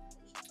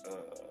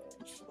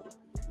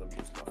 Let me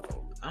use my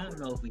phone. I don't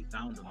know if we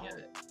found them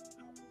yet.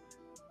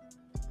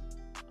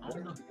 I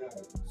don't know.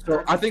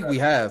 So I think we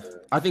have.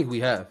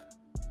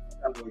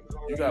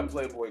 You got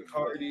Playboy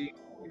Cardi.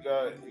 You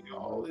got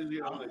all these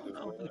young I niggas.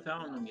 don't think we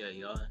found them yet,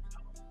 y'all.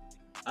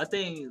 I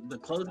think the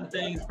closest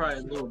thing is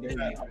probably Lil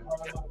Baby.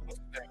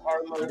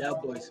 Harlow,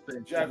 That boy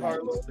spit. Jack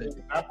Harlow.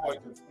 That boy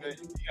can spit.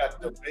 You got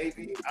the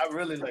baby. I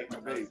really like the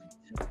baby.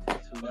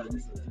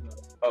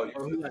 Oh,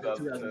 Or you who said got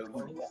the 2010.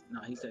 2020s?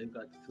 No, he said he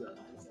got the 2020s.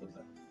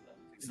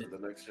 You said the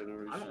next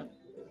generation.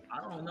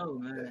 I don't know,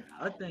 man.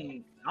 I don't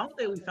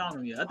think we found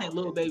him yet. I think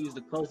Lil Baby's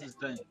the closest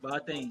thing, but I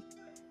think,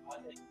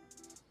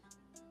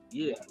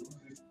 yeah.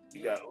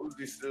 You got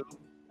Uzi still.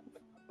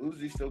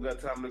 Uzi still got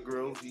time to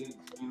grow. He,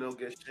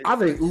 get shit. I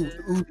think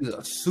Uzi's a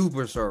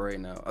superstar right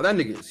now. That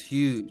nigga is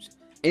huge,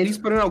 and he's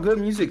putting out good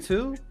music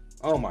too.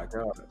 Oh my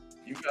god.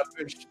 You got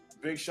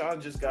Big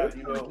Sean just got,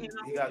 he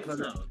got cut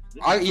out.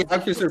 I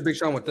consider Big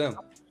Sean with them.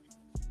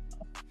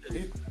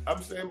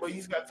 I'm saying, but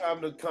he's got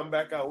time to come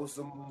back out with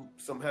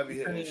some heavy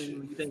hitting shit.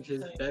 You think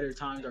his better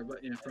times are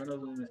in front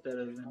of him instead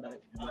of in back?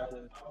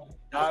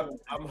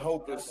 I'm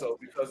hoping so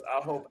because I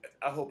hope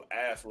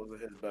Ass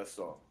wasn't his best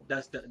song.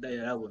 That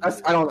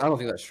was. I don't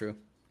think that's true.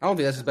 I don't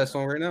think that's his best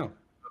song right now.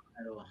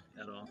 At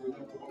all.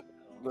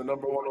 The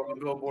number one on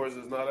the billboards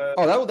is not Ass.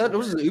 Oh,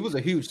 it was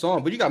a huge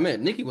song, but you got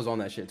Nicki was on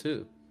that shit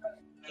too.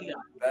 Yeah.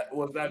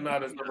 That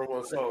not his number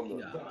one song though?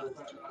 Yeah.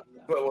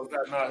 But was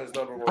that not his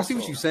number one? I see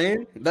what you're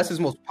saying. That's his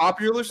most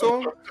popular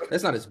song.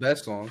 That's not his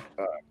best song.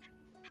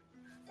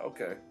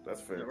 Okay,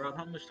 that's fair. Yeah, Rob,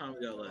 how much time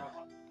we got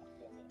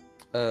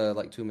left?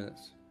 Like 2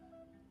 minutes.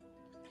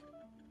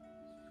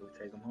 Should we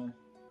take him home?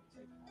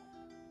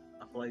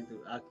 I feel like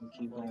I can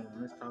keep going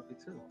on this topic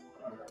too.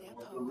 All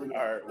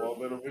right. Well,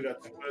 then if we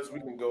got 2 minutes, we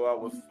can go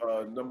out with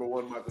number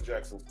one Michael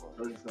Jackson song.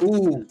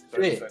 Ooh,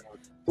 30 shit.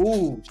 seconds.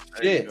 Ooh,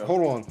 shit.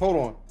 Hold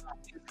on.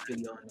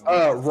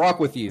 Rock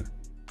with you.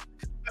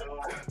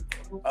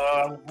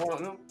 Oh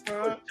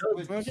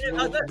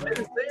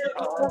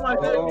my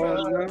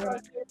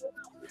god!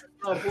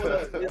 Oh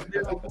boy,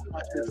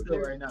 it's still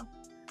right now.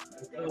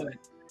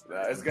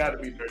 Nah, it's got to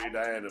be Dirty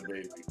Diana,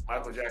 baby.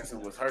 Michael Jackson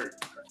was hurt.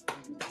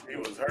 He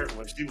was hurt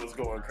when she was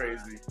going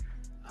crazy.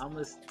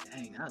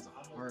 Dang, that's a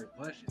hard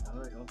question.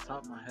 Off the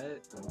top of my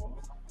head,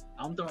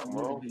 I'm throwing a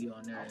movie video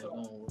on there and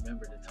gonna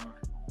remember the time.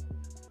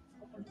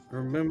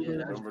 Remember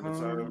the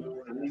time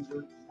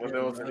when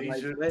there was an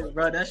Asia? Like,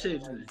 bro, that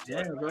shit just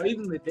jam, bro.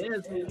 Even the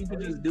dance, you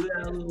could just do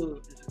that little,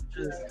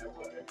 just.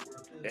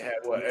 It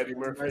had what, Eddie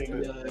Murphy?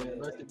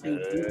 Rest in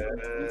peace.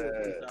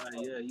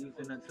 Yeah, you was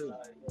in that too.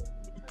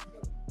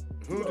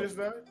 Who just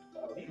died?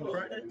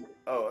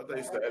 Oh, I thought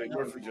you said Eddie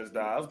Murphy just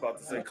died. I was about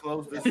to say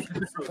close this.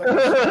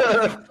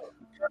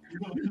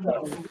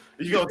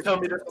 You gonna tell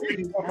me that's the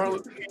week from Martin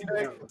Luther King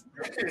Day?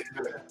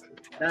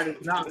 That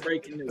is not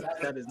breaking news.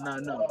 That is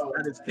not no.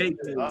 That is fake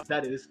news.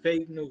 That is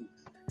fake news.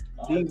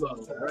 Devo,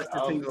 rest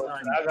in peace.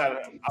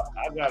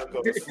 I gotta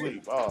go to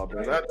sleep. Oh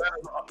man,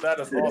 that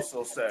is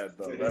also sad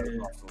though. That is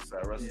also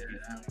sad. Rest in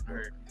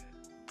peace.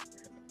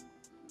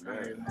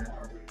 Man,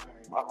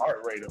 my heart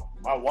rate up.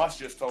 My watch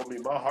just told me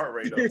my heart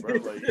rate up, bro.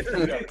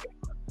 Like,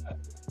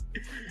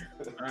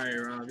 All right,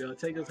 Rob, yo,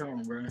 take us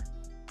home, bro.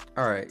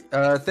 All right.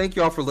 Thank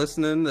you all for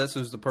listening. This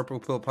was the Purple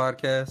Pill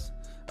Podcast.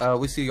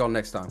 We see y'all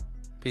next time.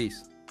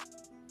 Peace.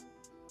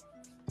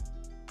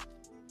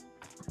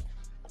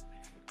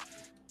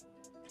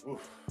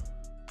 Oof.